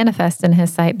not manifest in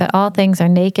his sight, but all things are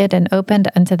naked and opened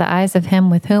unto the eyes of him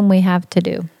with whom we have to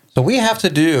do. So we have to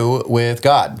do with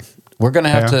God. We're going to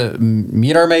have to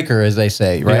meet our maker, as they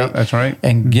say, right? Yeah, that's right.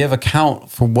 And give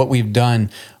account for what we've done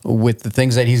with the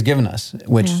things that he's given us,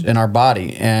 which in our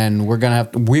body. And we're going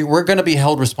to we're going to be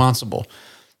held responsible.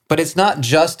 But it's not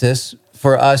justice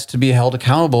for us to be held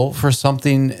accountable for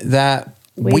something that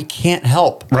we can't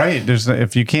help. Right.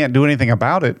 If you can't do anything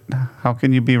about it, how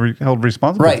can you be held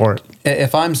responsible for it?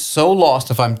 If I'm so lost,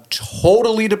 if I'm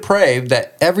totally depraved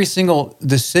that every single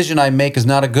decision I make is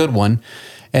not a good one,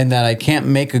 and that I can't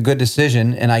make a good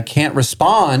decision, and I can't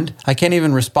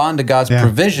even respond to God's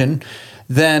provision,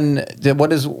 then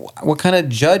what kind of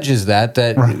judge is that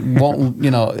won't,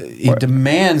 he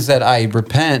demands that I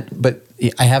repent, but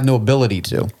I have no ability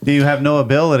to. You have no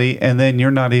ability, and then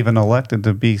you're not even elected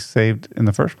to be saved in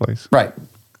the first place. Right.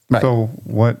 So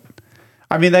what?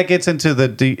 I mean, that gets into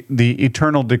the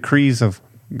eternal decrees of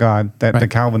God that the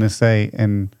Calvinists say,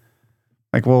 and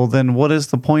like, well, then what is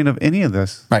the point of any of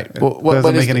this? Right. It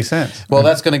doesn't make any sense. Well,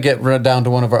 that's going to get down to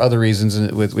one of our other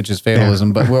reasons, which is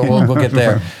fatalism, but we'll get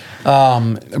there.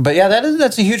 But yeah,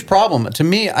 that's a huge problem. To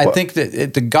me, I think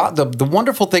that the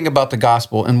wonderful thing about the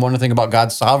gospel and wonderful thing about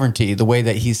God's sovereignty, the way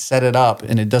that he set it up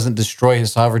and it doesn't destroy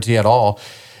his sovereignty at all,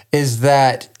 is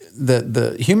that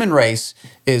the human race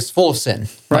is full of sin.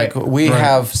 Right. Like we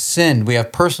have sinned. We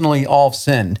have personally all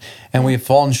sinned, and we've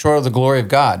fallen short of the glory of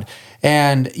God.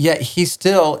 And yet he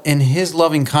still, in his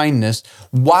loving kindness,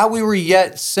 while we were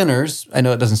yet sinners, I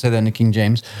know it doesn't say that in the King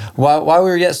James, while we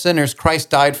were yet sinners,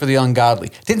 Christ died for the ungodly.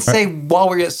 It didn't say while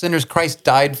we were yet sinners, Christ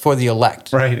died for the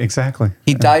elect. Right, exactly.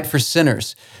 He died for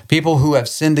sinners, people who have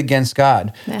sinned against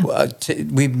God. Yeah.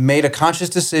 We've made a conscious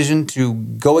decision to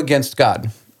go against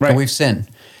God, and we've sinned.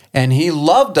 And he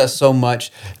loved us so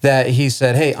much that he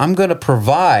said, hey, I'm going to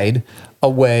provide a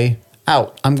way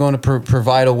out. I'm going to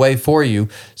provide a way for you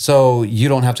so you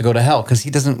don't have to go to hell. Because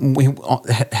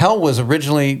hell was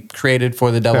originally created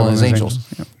for the devil and his angels,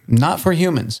 not for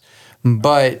humans.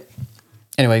 But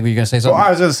anyway, were you going to say something? Well, I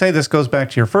was going to say this goes back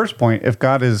to your first point. If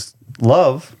God is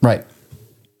love, right.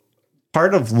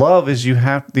 Part of love is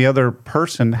the other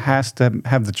person has to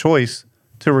have the choice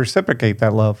to reciprocate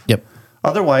that love. Yep.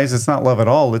 Otherwise, it's not love at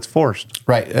all. It's forced.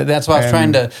 Right. That's why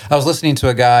I was listening to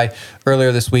a guy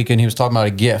earlier this week, and he was talking about a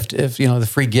gift. If the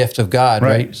free gift of God,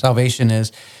 right? Salvation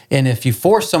is. And if you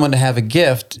force someone to have a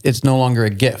gift, it's no longer a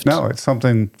gift. No, it's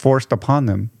something forced upon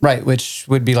them. Right, which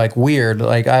would be like weird.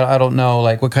 Like, I don't know,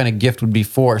 like what kind of gift would be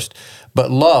forced.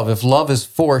 But love, if love is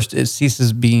forced, it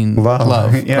ceases being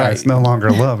love. Yeah, right. It's no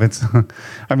longer love. It's,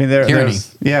 I mean,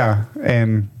 there's,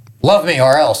 and. Love me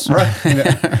or else. Right.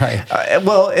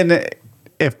 Right.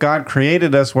 If God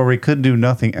created us where we could do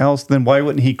nothing else, then why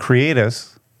wouldn't he create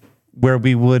us where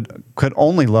we could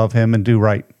only love him and do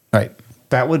right? Right.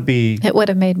 That would be... It would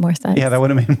have made more sense. Yeah, that would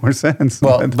have made more sense.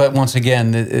 Well, but once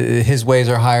again, his ways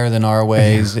are higher than our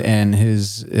ways, and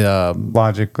his...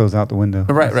 logic goes out the window.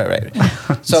 Right.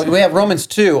 So we have Romans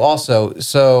 2 also.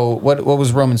 So what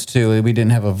was Romans 2? We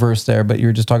didn't have a verse there, but you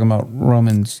were just talking about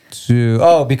Romans 2.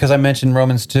 Oh, because I mentioned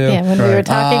Romans 2. Yeah, when we were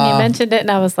talking, you mentioned it,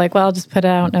 and I was like, well, I'll just put it.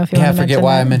 I don't know if you want to mention it. I forget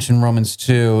why I mentioned Romans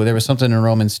 2. There was something in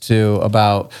Romans 2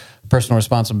 about personal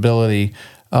responsibility.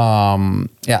 I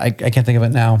can't think of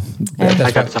it now.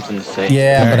 I got something to say.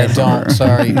 Yeah, but I don't.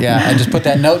 Sorry. Yeah, I just put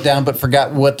that note down, but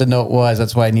forgot what the note was.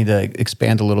 That's why I need to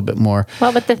expand a little bit more.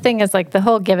 Well, but the thing is, like the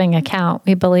whole giving account,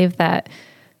 we believe that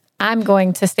I'm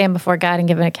going to stand before God and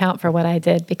give an account for what I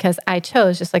did because I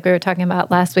chose, just like we were talking about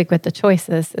last week with the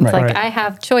choices. It's I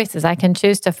have choices. I can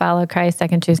choose to follow Christ. I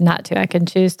can choose not to. I can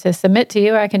choose to submit to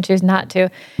you, or I can choose not to.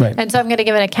 Right. And so I'm going to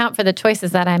give an account for the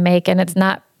choices that I make, and it's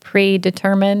not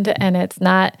predetermined, and it's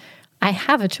not. I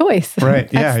have a choice.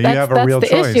 Right. Yeah, you have a real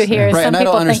choice. That's the issue here. Right. Some And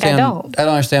people think I don't. I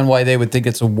don't understand why they would think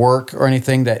it's a work or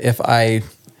anything that if I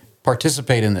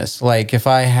participate in this, like if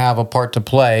I have a part to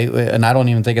play, and I don't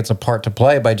even think it's a part to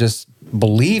play by just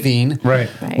believing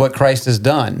what Christ has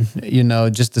done.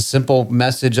 Just the simple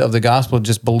message of the gospel,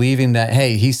 just believing that,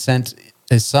 hey, he sent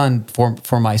his son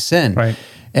for my sin. Right.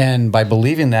 And by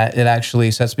believing that, it actually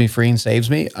sets me free and saves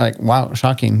me. Like, wow,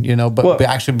 shocking, But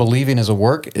actually believing as a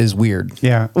work is weird.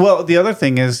 Yeah. Well, the other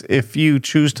thing is, if you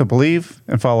choose to believe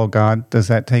and follow God, does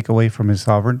that take away from his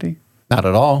sovereignty? Not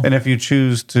at all. And if you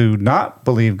choose to not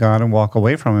believe God and walk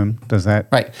away from him, does that...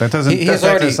 Right. That doesn't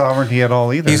affect his sovereignty at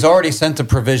all either. He's already sent the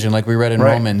provision, like we read in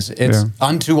Romans. It's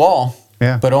unto all.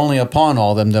 Yeah. But only upon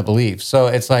all them that believe. So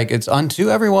it's like it's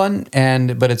unto everyone,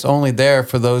 but it's only there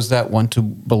for those that want to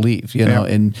believe,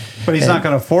 But he's not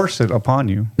going to force it upon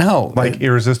you. No. Like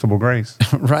irresistible grace.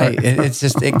 Right. It's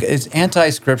just, it's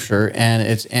anti-scripture, and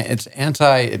it's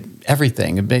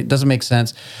anti-everything. It doesn't make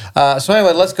sense. So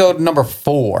anyway, let's go to number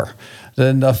 4.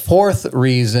 Then the fourth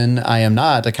reason I am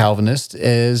not a Calvinist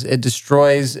is it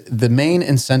destroys the main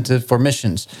incentive for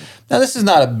missions. Now, this is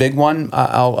not a big one,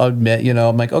 I'll admit.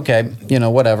 I'm like, okay,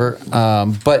 whatever.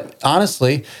 But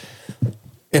honestly,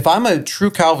 if I'm a true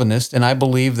Calvinist and I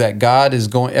believe that God is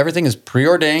everything is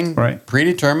preordained,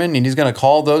 predetermined, and he's going to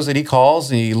call those that he calls,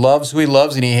 and he loves who he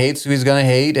loves, and he hates who he's going to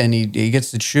hate, and he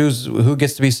gets to choose who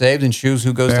gets to be saved and choose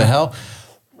who goes to hell,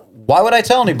 why would I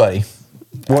tell anybody?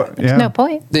 There's no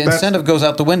point. The incentive goes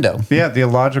out the window. Yeah, the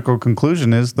illogical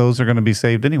conclusion is those are going to be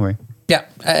saved anyway. Yeah,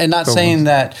 and not saying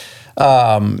that,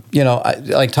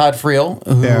 like Todd Friel,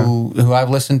 who I've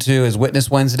listened to as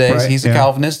Witness Wednesdays, he's a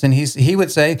Calvinist, and he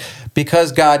would say,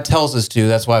 because God tells us to,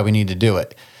 that's why we need to do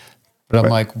it. But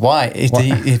I'm like, why?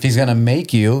 If he's going to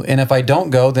make you, and if I don't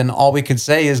go, then all we could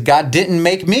say is God didn't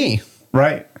make me.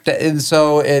 Right. And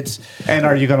so it's... And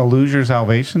are you going to lose your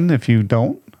salvation if you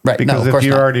don't? Right. Because No, of if course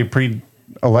you're not. already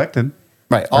pre-elected,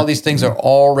 Right. All these things are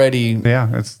already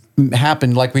it's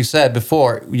happened. Like we said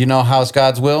before, you know how it's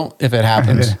God's will if it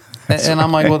happens. And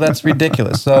I'm like, well, that's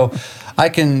ridiculous. So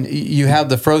you have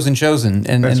the frozen chosen,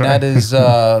 and that is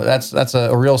that's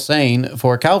a real saying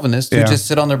for Calvinists who just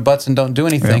sit on their butts and don't do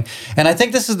anything. Yeah. And I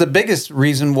think this is the biggest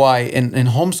reason why in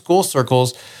homeschool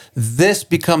circles, this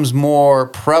becomes more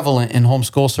prevalent in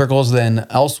homeschool circles than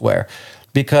elsewhere,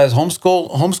 because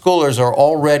homeschoolers are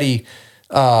already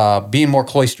being more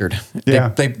cloistered.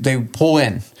 They pull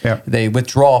in. Yeah. They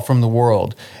withdraw from the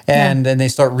world. And then they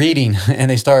start reading and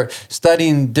they start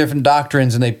studying different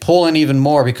doctrines, and they pull in even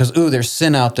more because, there's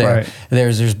sin out there. Right.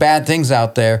 There's bad things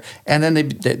out there. And then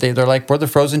they're like, we're the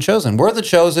frozen chosen. We're the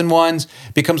chosen ones.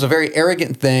 Becomes a very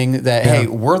arrogant thing that, hey,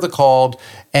 we're the called,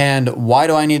 and why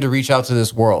do I need to reach out to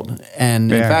this world?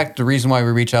 And in fact, the reason why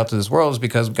we reach out to this world is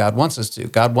because God wants us to.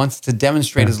 God wants to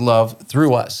demonstrate his love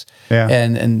through us. Yeah.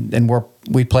 And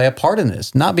we play a part in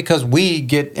this, not because we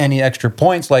get any extra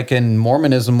points like in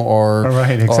Mormonism or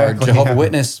Jehovah's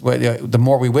Witness. The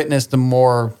more we witness, the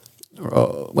more,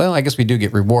 I guess we do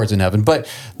get rewards in heaven, but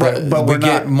we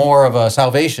get more of a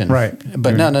salvation. Right.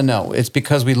 But no. It's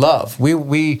because we love.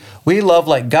 We love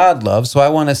like God loves, so I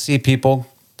want to see people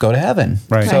go to heaven.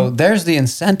 Right. So there's the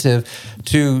incentive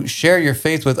to share your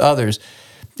faith with others.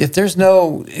 If there's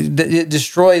it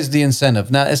destroys the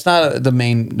incentive. Now, it's not the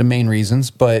main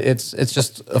reasons, but it's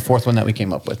just a fourth one that we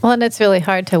came up with. Well, and it's really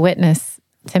hard to witness.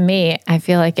 To me, I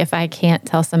feel like if I can't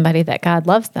tell somebody that God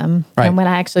loves them, and when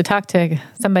I actually talked to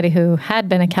somebody who had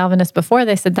been a Calvinist before,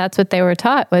 they said that's what they were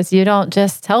taught was you don't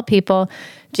just tell people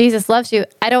Jesus loves you.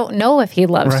 I don't know if he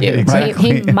loves you.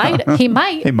 Exactly. He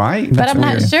might, but I'm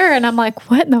not sure. And I'm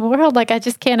like, what in the world? Like, I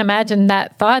just can't imagine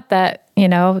that thought that,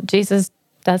 Jesus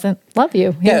doesn't love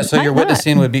you. So your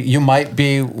witnessing would be, you might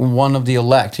be one of the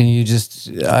elect, and you just,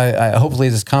 hopefully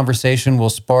this conversation will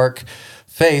spark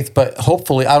faith, but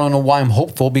hopefully, I don't know why I'm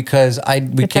hopeful, because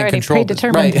we can't control this.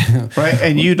 Right.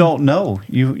 And you don't know.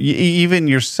 You even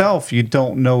yourself, you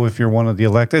don't know if you're one of the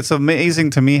elect. It's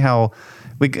amazing to me how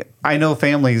I know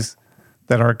families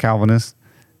that are Calvinists,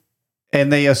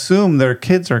 and they assume their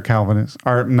kids are Calvinists,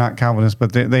 are not Calvinists,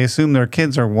 but they assume their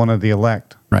kids are one of the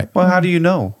elect. Right. Well, how do you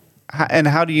know? And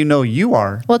how do you know you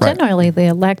are? Well, generally, the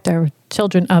elect are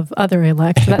children of other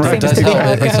elect. That seems to be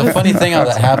how it goes. It's a funny thing how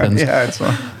that happens.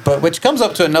 But which comes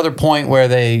up to another point where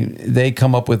they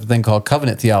come up with a thing called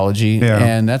covenant theology,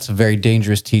 and that's a very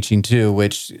dangerous teaching too,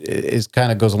 which is kind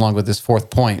of goes along with this fourth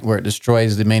point, where it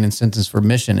destroys the main incentives for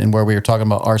mission, and where we were talking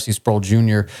about R.C. Sproul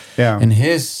Jr. and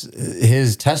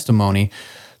his testimony.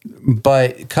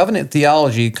 But covenant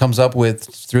theology comes up with,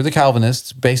 through the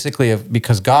Calvinists, basically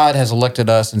because God has elected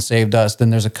us and saved us,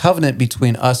 then there's a covenant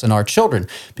between us and our children,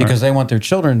 because they want their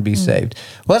children to be saved.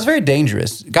 Well, that's very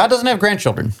dangerous. God doesn't have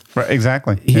grandchildren. Right,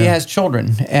 exactly. He has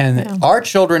children, and our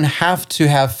children have to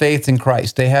have faith in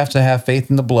Christ. They have to have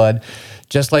faith in the blood,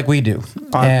 just like we do.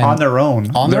 On their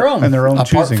own. On their own. And their own apart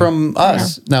choosing. From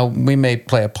us. Now, we may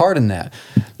play a part in that.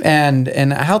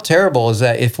 And how terrible is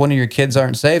that if one of your kids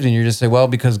aren't saved and you just say, well,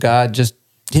 because God just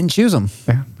didn't choose them.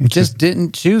 Yeah, he just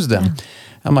didn't choose them. Yeah.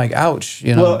 I'm like, ouch.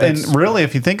 Well, and really,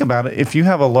 if you think about it, if you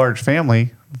have a large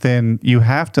family, then you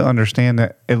have to understand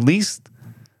that at least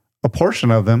a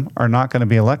portion of them are not going to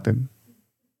be elected.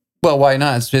 Well, why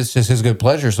not? It's just his good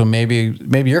pleasure. So maybe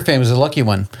your family's a lucky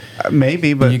one.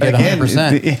 Maybe, but you get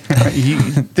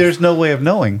 100%. There's no way of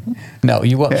knowing. No,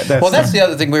 you won't. That's the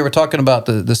other thing. We were talking about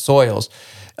the soils,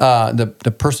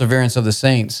 the perseverance of the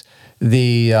saints.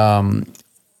 When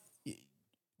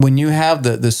you have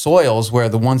the soils where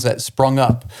the ones that sprung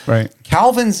up, right?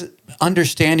 Calvin's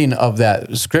understanding of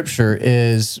that scripture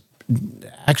is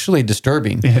actually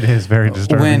disturbing. It is very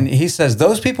disturbing. When he says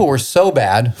those people were so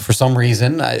bad for some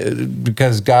reason,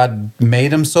 because God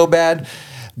made them so bad,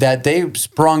 that they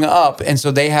sprung up, and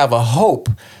so they have a hope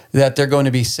that they're going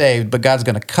to be saved, but God's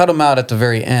going to cut them out at the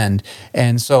very end.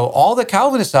 And so all the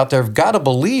Calvinists out there have got to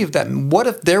believe that what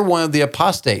if they're one of the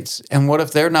apostates, and what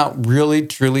if they're not really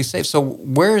truly saved? So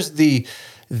where's the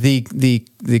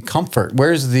comfort?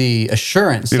 Where's the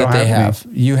assurance that they have?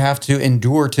 You have to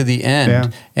endure to the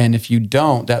end, and if you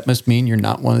don't, that must mean you're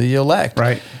not one of the elect.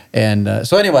 Right. And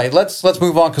so anyway, let's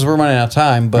move on because we're running out of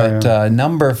time. But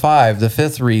number 5, the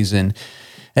fifth reason,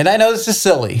 and I know this is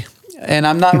silly, and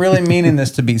I'm not really meaning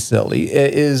this to be silly.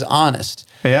 It is honest.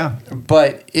 Yeah.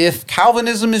 But if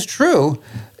Calvinism is true,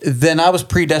 then I was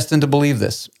predestined to believe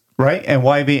this. Right. And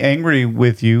why be angry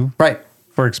with you? Right.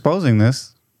 For exposing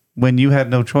this when you had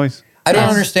no choice? I don't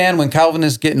understand when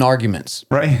Calvinists get in arguments.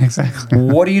 Right, exactly.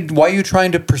 Why are you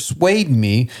trying to persuade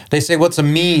me? They say, what's a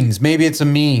means? Maybe it's a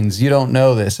means. You don't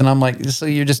know this. And I'm like, so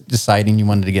you're just deciding you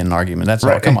wanted to get in an argument. That's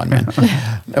all. Come on, man.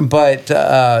 But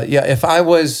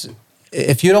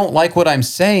if you don't like what I'm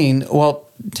saying, well,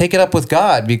 take it up with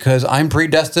God because I'm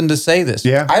predestined to say this.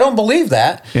 Yeah. I don't believe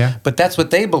that, but that's what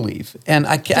they believe. And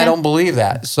I don't believe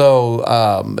that. So,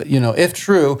 if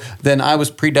true, then I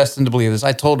was predestined to believe this.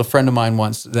 I told a friend of mine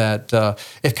once that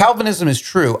if Calvinism is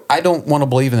true, I don't want to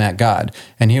believe in that God.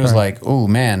 And he was like, oh,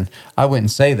 man, I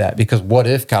wouldn't say that because what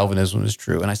if Calvinism is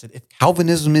true? And I said, if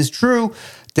Calvinism is true,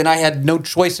 then I had no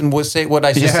choice in what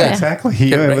I just said. Yeah, exactly.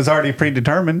 It was already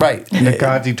predetermined. Right.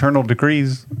 God's eternal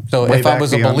decrees. So if I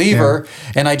was a believer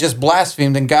and I just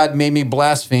blasphemed, then God made me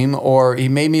blaspheme, or he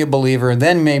made me a believer and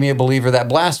then made me a believer that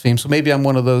blasphemed. So maybe I'm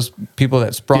one of those people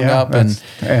that sprung up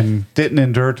and didn't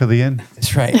endure to the end.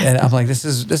 That's right. And I'm like, this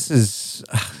is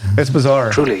it's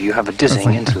bizarre. Truly, you have a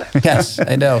dizzying intellect. Yes,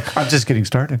 I know. I'm just getting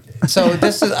started. So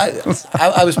this is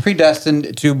I was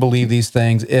predestined to believe these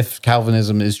things if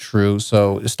Calvinism is true.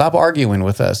 So stop arguing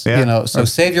with us. Yeah. So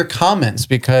save your comments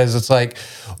because it's like,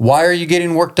 why are you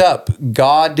getting worked up?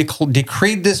 God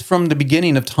decreed this from the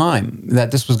beginning of time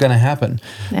that this was going to happen.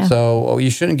 Yeah. So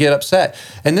you shouldn't get upset.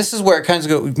 And this is where it kind of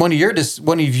goes. One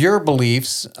of your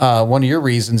beliefs, one of your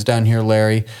reasons down here,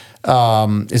 Larry,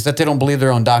 is that they don't believe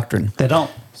their own doctrine. They don't.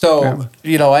 So,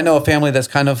 I know a family that's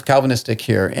kind of Calvinistic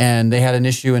here, and they had an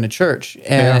issue in a church,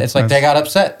 and it's like they got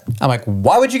upset. I'm like,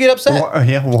 why would you get upset?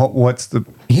 What's the...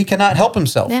 He cannot help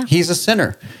himself. Yeah. He's a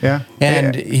sinner. Yeah.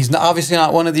 And he's obviously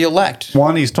not one of the elect.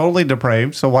 One, he's totally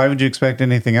depraved, so why would you expect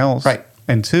anything else? Right.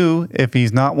 And two, if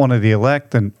he's not one of the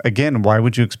elect, then again, why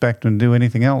would you expect him to do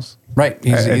anything else? Right.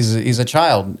 He's a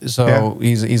child, so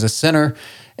he's a sinner.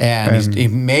 And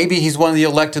maybe he's one of the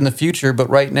elect in the future, but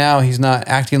right now he's not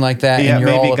acting like that. Yeah, and you're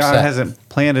maybe all God upset. hasn't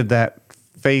planted that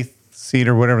faith seed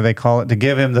or whatever they call it to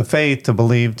give him the faith to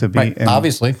believe to be. Right.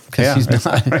 Obviously, because he's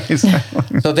not.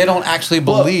 Right. So they don't actually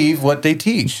believe what they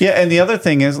teach. Yeah, and the other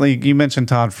thing is, like you mentioned,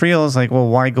 Todd Friel is like, well,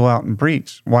 why go out and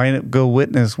preach? Why go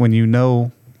witness when you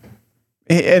know?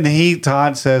 And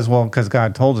Todd says, well, because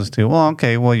God told us to. Well,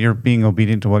 okay, well, you're being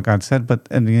obedient to what God said, but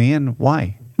in the end,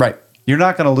 why? Right. You're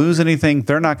not going to lose anything.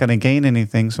 They're not going to gain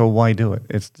anything. So why do it?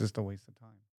 It's just a waste of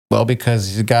time. Well,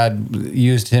 because God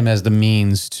used him as the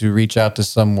means to reach out to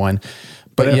someone.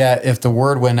 But yet, if the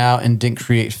word went out and didn't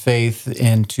create faith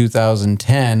in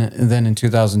 2010, and then in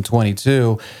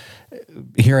 2022,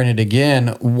 hearing it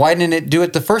again, why didn't it do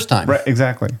it the first time? Right,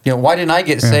 exactly. Why didn't I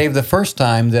get saved the first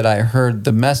time that I heard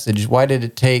the message? Why did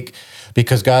it take...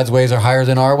 Because God's ways are higher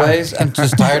than our ways? I'm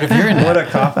just tired of hearing that. What a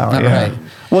cop-out. Yeah. Right.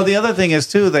 Well, the other thing is,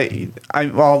 too, that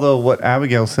although what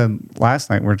Abigail said last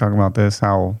night, we were talking about this,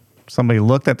 how somebody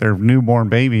looked at their newborn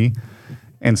baby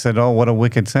and said, oh, what a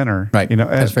wicked sinner. Right.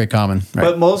 That's very common. Right.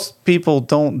 But most people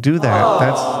don't do that.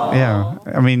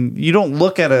 I mean, you don't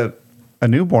look at a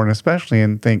newborn especially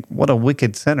and think, what a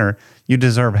wicked sinner. You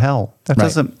deserve hell. That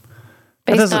doesn't...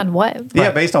 Based on what?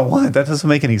 Yeah, based on what? That doesn't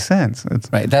make any sense.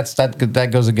 Right. That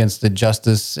goes against the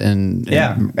justice and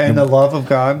the love of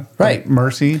God. Right.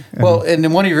 Mercy. Well, and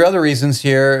then one of your other reasons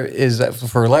here is that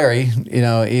for Larry,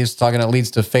 he's talking it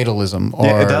leads to fatalism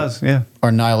or it does,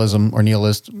 or nihilism or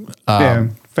nihilist.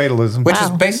 Fatalism. Which is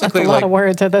basically that's a lot of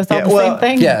words. Are those all the same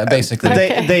thing? Yeah, basically.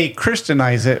 They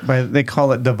Christianize it, but they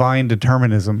call it divine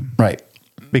determinism. Right.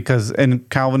 Because in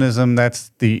Calvinism,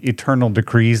 that's the eternal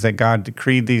decrees that God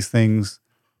decreed these things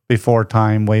before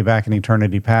time, way back in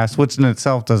eternity past, which in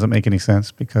itself doesn't make any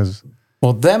sense because...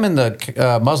 Well, them and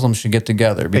the Muslims should get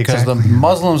together because the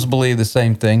Muslims believe the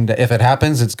same thing, that if it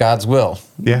happens, it's God's will.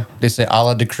 Yeah. They say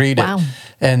Allah decreed it.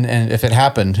 And if it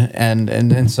happened.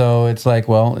 And so it's like,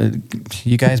 well,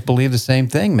 you guys believe the same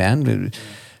thing, man.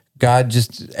 God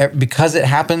just... Because it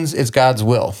happens, it's God's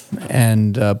will.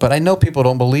 And but I know people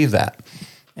don't believe that.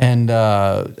 And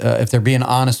if they're being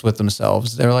honest with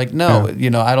themselves, they're like, no,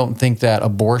 I don't think that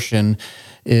abortion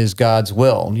is God's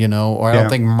will, or I don't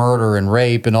think murder and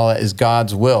rape and all that is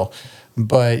God's will.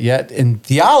 But yet in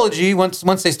theology, once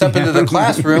they step into the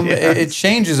classroom, it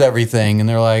changes everything. And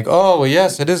they're like, oh, well,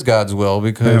 yes, it is God's will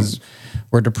because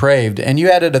we're depraved. And you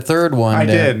added a third one. I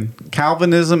did.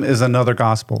 Calvinism is another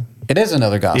gospel. It is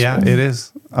another gospel. Yeah, it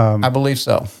is. I believe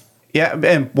so. Yeah,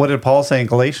 and what did Paul say in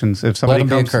Galatians? If somebody Let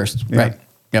them comes, be accursed. Right.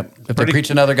 Yep. If they preach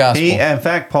another gospel. In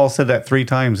fact, Paul said that 3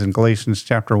 times in Galatians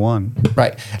chapter 1.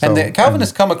 Right. And the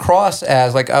Calvinists come across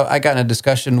as, like, I got in a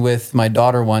discussion with my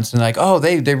daughter once, and like, oh,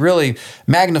 they really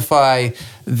magnify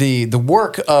the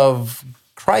work of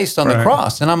Christ on the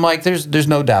cross. And I'm like, there's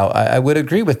no doubt. I would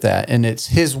agree with that. And it's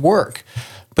his work.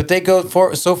 But they go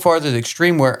so far to the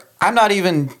extreme where I'm not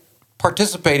even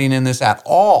participating in this at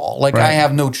all. Like I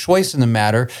have no choice in the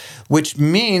matter, which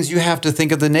means you have to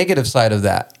think of the negative side of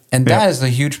that. And that is a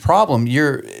huge problem,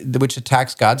 which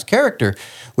attacks God's character,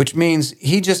 which means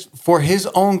he just, for his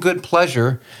own good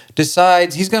pleasure,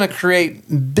 decides he's going to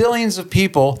create billions of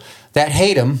people that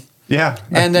hate him. Yeah.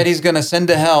 And that he's going to send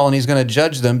to hell and he's going to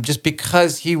judge them just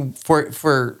because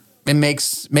it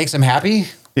makes him happy.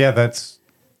 Yeah, that's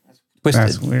twisted.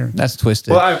 That's weird. That's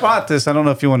twisted. Well, I bought this. I don't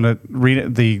know if you want to read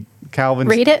it. The Calvin.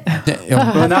 Read it?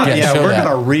 We're going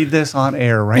to read this on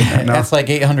air right now. That's like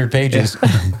 800 pages.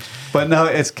 Yeah. But no,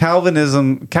 it's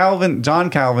Calvinism. John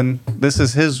Calvin, this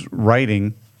is his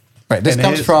writing. Right. This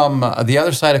comes from The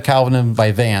Other Side of Calvinism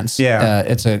by Vance. Yeah.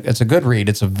 It's a good read.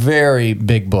 It's a very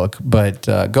big book, but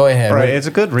go ahead. Right. It's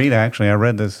a good read, actually. I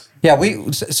read this.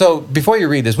 Yeah. So before you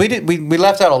read this, we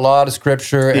left out a lot of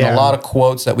scripture and a lot of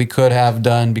quotes that we could have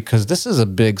done because this is a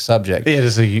big subject. It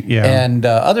is And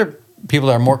other people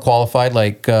that are more qualified,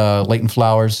 like Leighton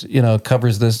Flowers,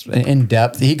 covers this in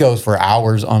depth. He goes for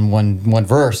hours on one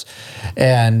verse,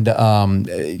 and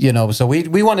so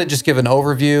we want to just give an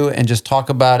overview and just talk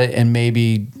about it, and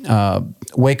maybe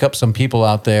wake up some people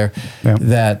out there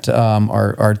that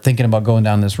are thinking about going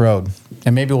down this road.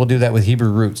 And maybe we'll do that with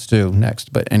Hebrew roots too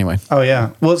next. But anyway. Oh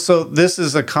yeah. Well, so this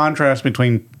is a contrast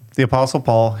between the Apostle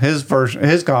Paul, his version,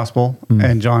 his gospel,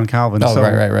 and John Calvin. Oh,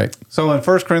 right. So in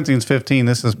 1 Corinthians 15,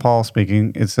 this is Paul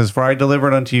speaking. It says, "For I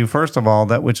delivered unto you first of all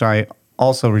that which I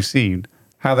also received,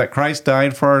 how that Christ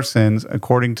died for our sins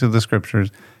according to the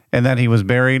Scriptures, and that he was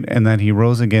buried, and that he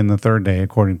rose again the third day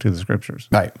according to the Scriptures."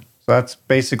 Right. So that's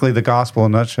basically the gospel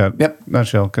in a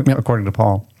nutshell, according to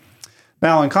Paul.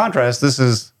 Now, in contrast, this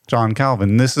is John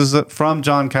Calvin. This is from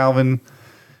John Calvin,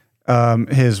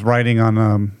 his writing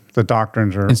on the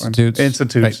doctrines or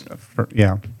institutes.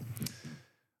 Right.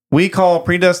 We call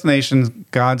predestination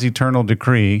God's eternal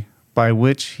decree by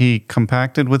which he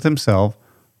compacted with himself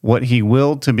what he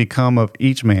willed to become of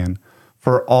each man.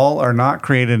 For all are not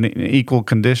created in equal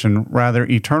condition. Rather,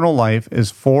 eternal life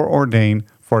is foreordained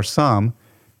for some,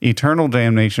 eternal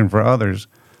damnation for others.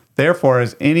 Therefore,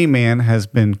 as any man has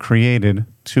been created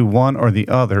to one or the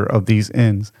other of these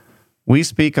ends, we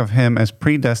speak of him as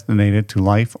predestinated to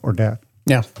life or death.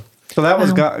 Yeah. So that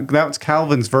was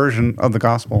Calvin's version of the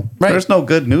gospel. Right. There's no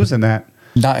good news in that.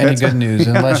 Not any good news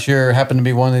unless you happen to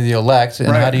be one of the elect. And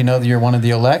how do you know that you're one of the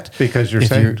elect? Because you're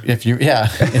saved. If you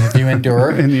endure.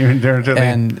 And you endure to the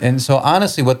end. And so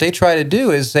honestly, what they try to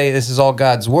do is say this is all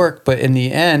God's work, but in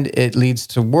the end, it leads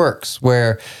to works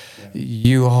where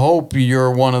you hope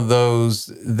you're one of those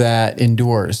that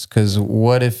endures. Because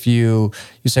what if you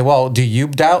say, well, do you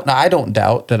doubt? No, I don't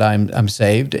doubt that I'm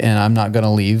saved and I'm not going to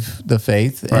leave the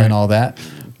faith and all that.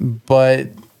 But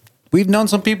we've known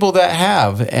some people that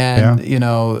have, and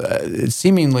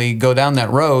seemingly go down that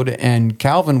road. And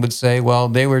Calvin would say, well,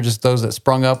 they were just those that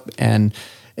sprung up and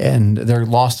they're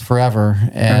lost forever.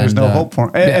 And there's no hope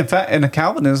for them. In fact, in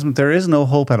Calvinism, there is no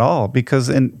hope at all because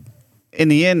in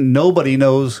the end, nobody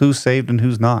knows who's saved and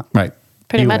who's not. Right.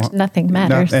 Pretty much nothing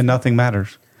matters. And nothing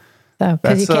matters. So,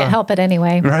 because you can't help it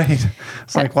anyway. Right.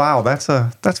 It's like, wow, that's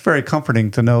very comforting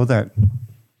to know that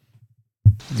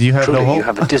you have no hope. You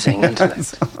have a dizzying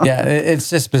intellect. Yeah, it's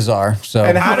just bizarre. So,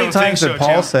 and how many times did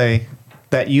Paul say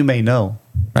that you may know?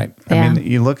 Right. I mean,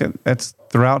 you look at it's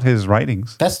throughout his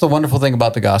writings. That's the wonderful thing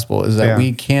about the gospel is that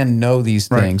we can know these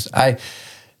things.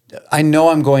 I know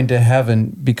I'm going to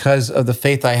heaven because of the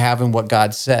faith I have in what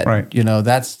God said. Right.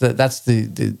 That's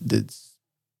the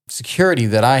security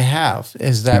that I have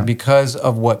is that because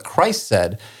of what Christ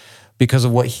said, because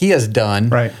of what he has done,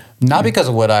 not because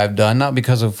of what I've done, not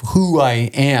because of who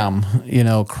I am.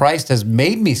 Christ has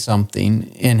made me something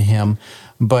in him,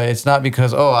 but it's not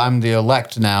because, I'm the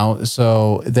elect now,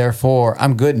 so therefore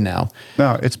I'm good now.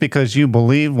 No, it's because you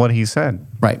believe what he said.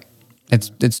 Right.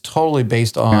 It's totally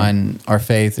based on our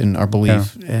faith and our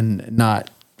belief and not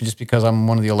just because I'm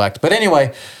one of the elect. But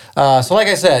anyway, so like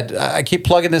I said, I keep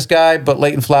plugging this guy, but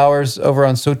Leighton Flowers over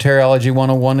on Soteriology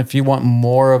 101, if you want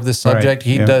more of this subject,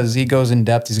 he goes in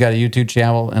depth. He's got a YouTube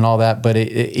channel and all that, but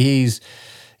he's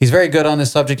very good on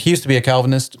this subject. He used to be a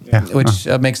Calvinist, which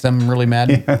makes them really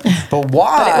mad. But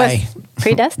why? But it was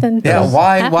predestined.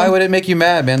 Why would it make you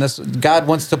mad, man? God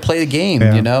wants to play the game,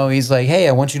 He's like, hey,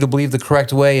 I want you to believe the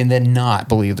correct way and then not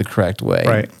believe the correct way.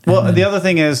 Right. Well, the other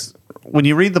thing is, when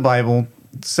you read the Bible,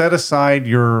 set aside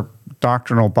your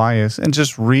doctrinal bias and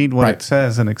just read what it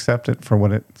says and accept it for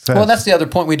what it says. Well, that's the other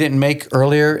point we didn't make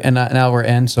earlier, and now we're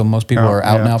in, so most people are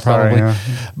out now probably. Sorry,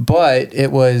 But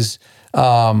it was...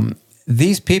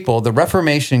 these people, the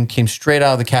Reformation came straight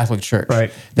out of the Catholic Church.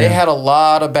 Right. They had a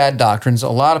lot of bad doctrines. A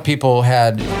lot of people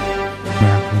had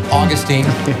Augustine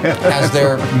as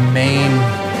their main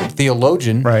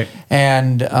theologian. Right.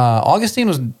 And Augustine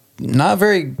was not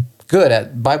very good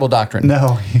at Bible doctrine.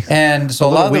 No. And so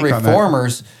a lot of the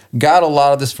reformers got a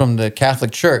lot of this from the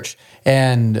Catholic Church.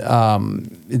 And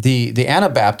the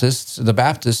Anabaptists, the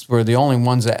Baptists, were the only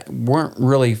ones that weren't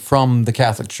really from the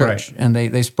Catholic Church. Right. And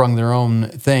they sprung their own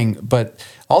thing. But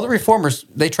all the reformers,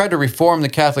 they tried to reform the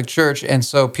Catholic Church. And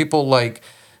so people like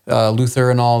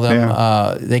Luther and all of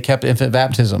them, they kept infant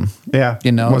baptism. Yeah.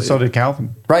 You know, well, so did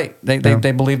Calvin. Right. They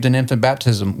believed in infant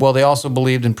baptism. Well, they also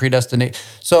believed in predestination.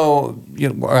 So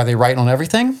are they right on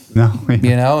everything? No.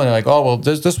 You know, and they're like, oh, well,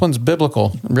 this one's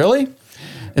biblical. Really?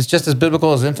 It's just as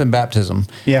biblical as infant baptism.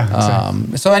 Yeah.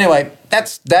 Exactly. So anyway,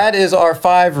 that is our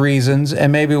 5 reasons,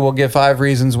 and maybe we'll give 5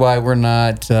 reasons why we're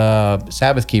not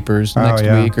Sabbath keepers next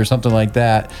week or something like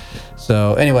that.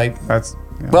 So anyway,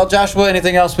 well, Joshua,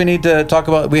 anything else we need to talk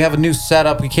about? We have a new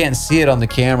setup. We can't see it on the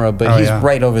camera, but he's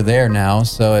right over there now,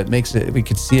 so it makes it. We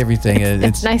can see everything.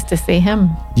 It's nice to see him.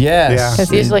 Yes.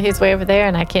 Because usually he's way over there,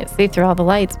 and I can't see through all the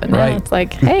lights. But now it's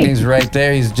like, hey, he's right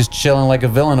there. He's just chilling like a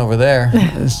villain over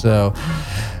there. So.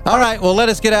 All right, well, let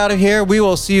us get out of here. We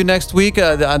will see you next week.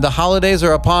 The holidays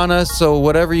are upon us, so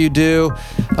whatever you do,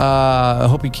 I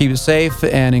hope you keep it safe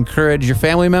and encourage your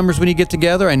family members when you get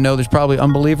together. I know there's probably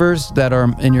unbelievers that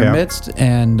are in your midst,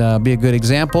 and be a good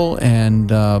example and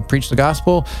preach the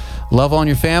gospel. Love on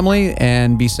your family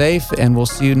and be safe, and we'll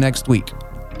see you next week.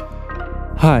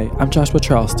 Hi, I'm Joshua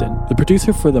Charleston, the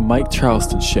producer for The Mike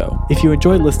Charleston Show. If you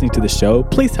enjoy listening to the show,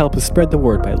 please help us spread the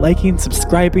word by liking,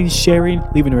 subscribing, sharing,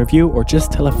 leaving a review, or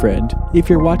just tell a friend.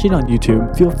 If you're watching on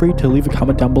YouTube, feel free to leave a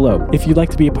comment down below. If you'd like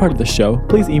to be a part of the show,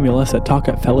 please email us at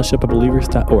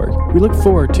talk@fellowshipofbelievers.org. We look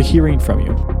forward to hearing from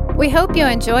you. We hope you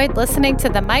enjoyed listening to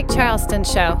The Mike Charleston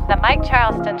Show. The Mike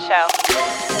Charleston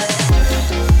Show.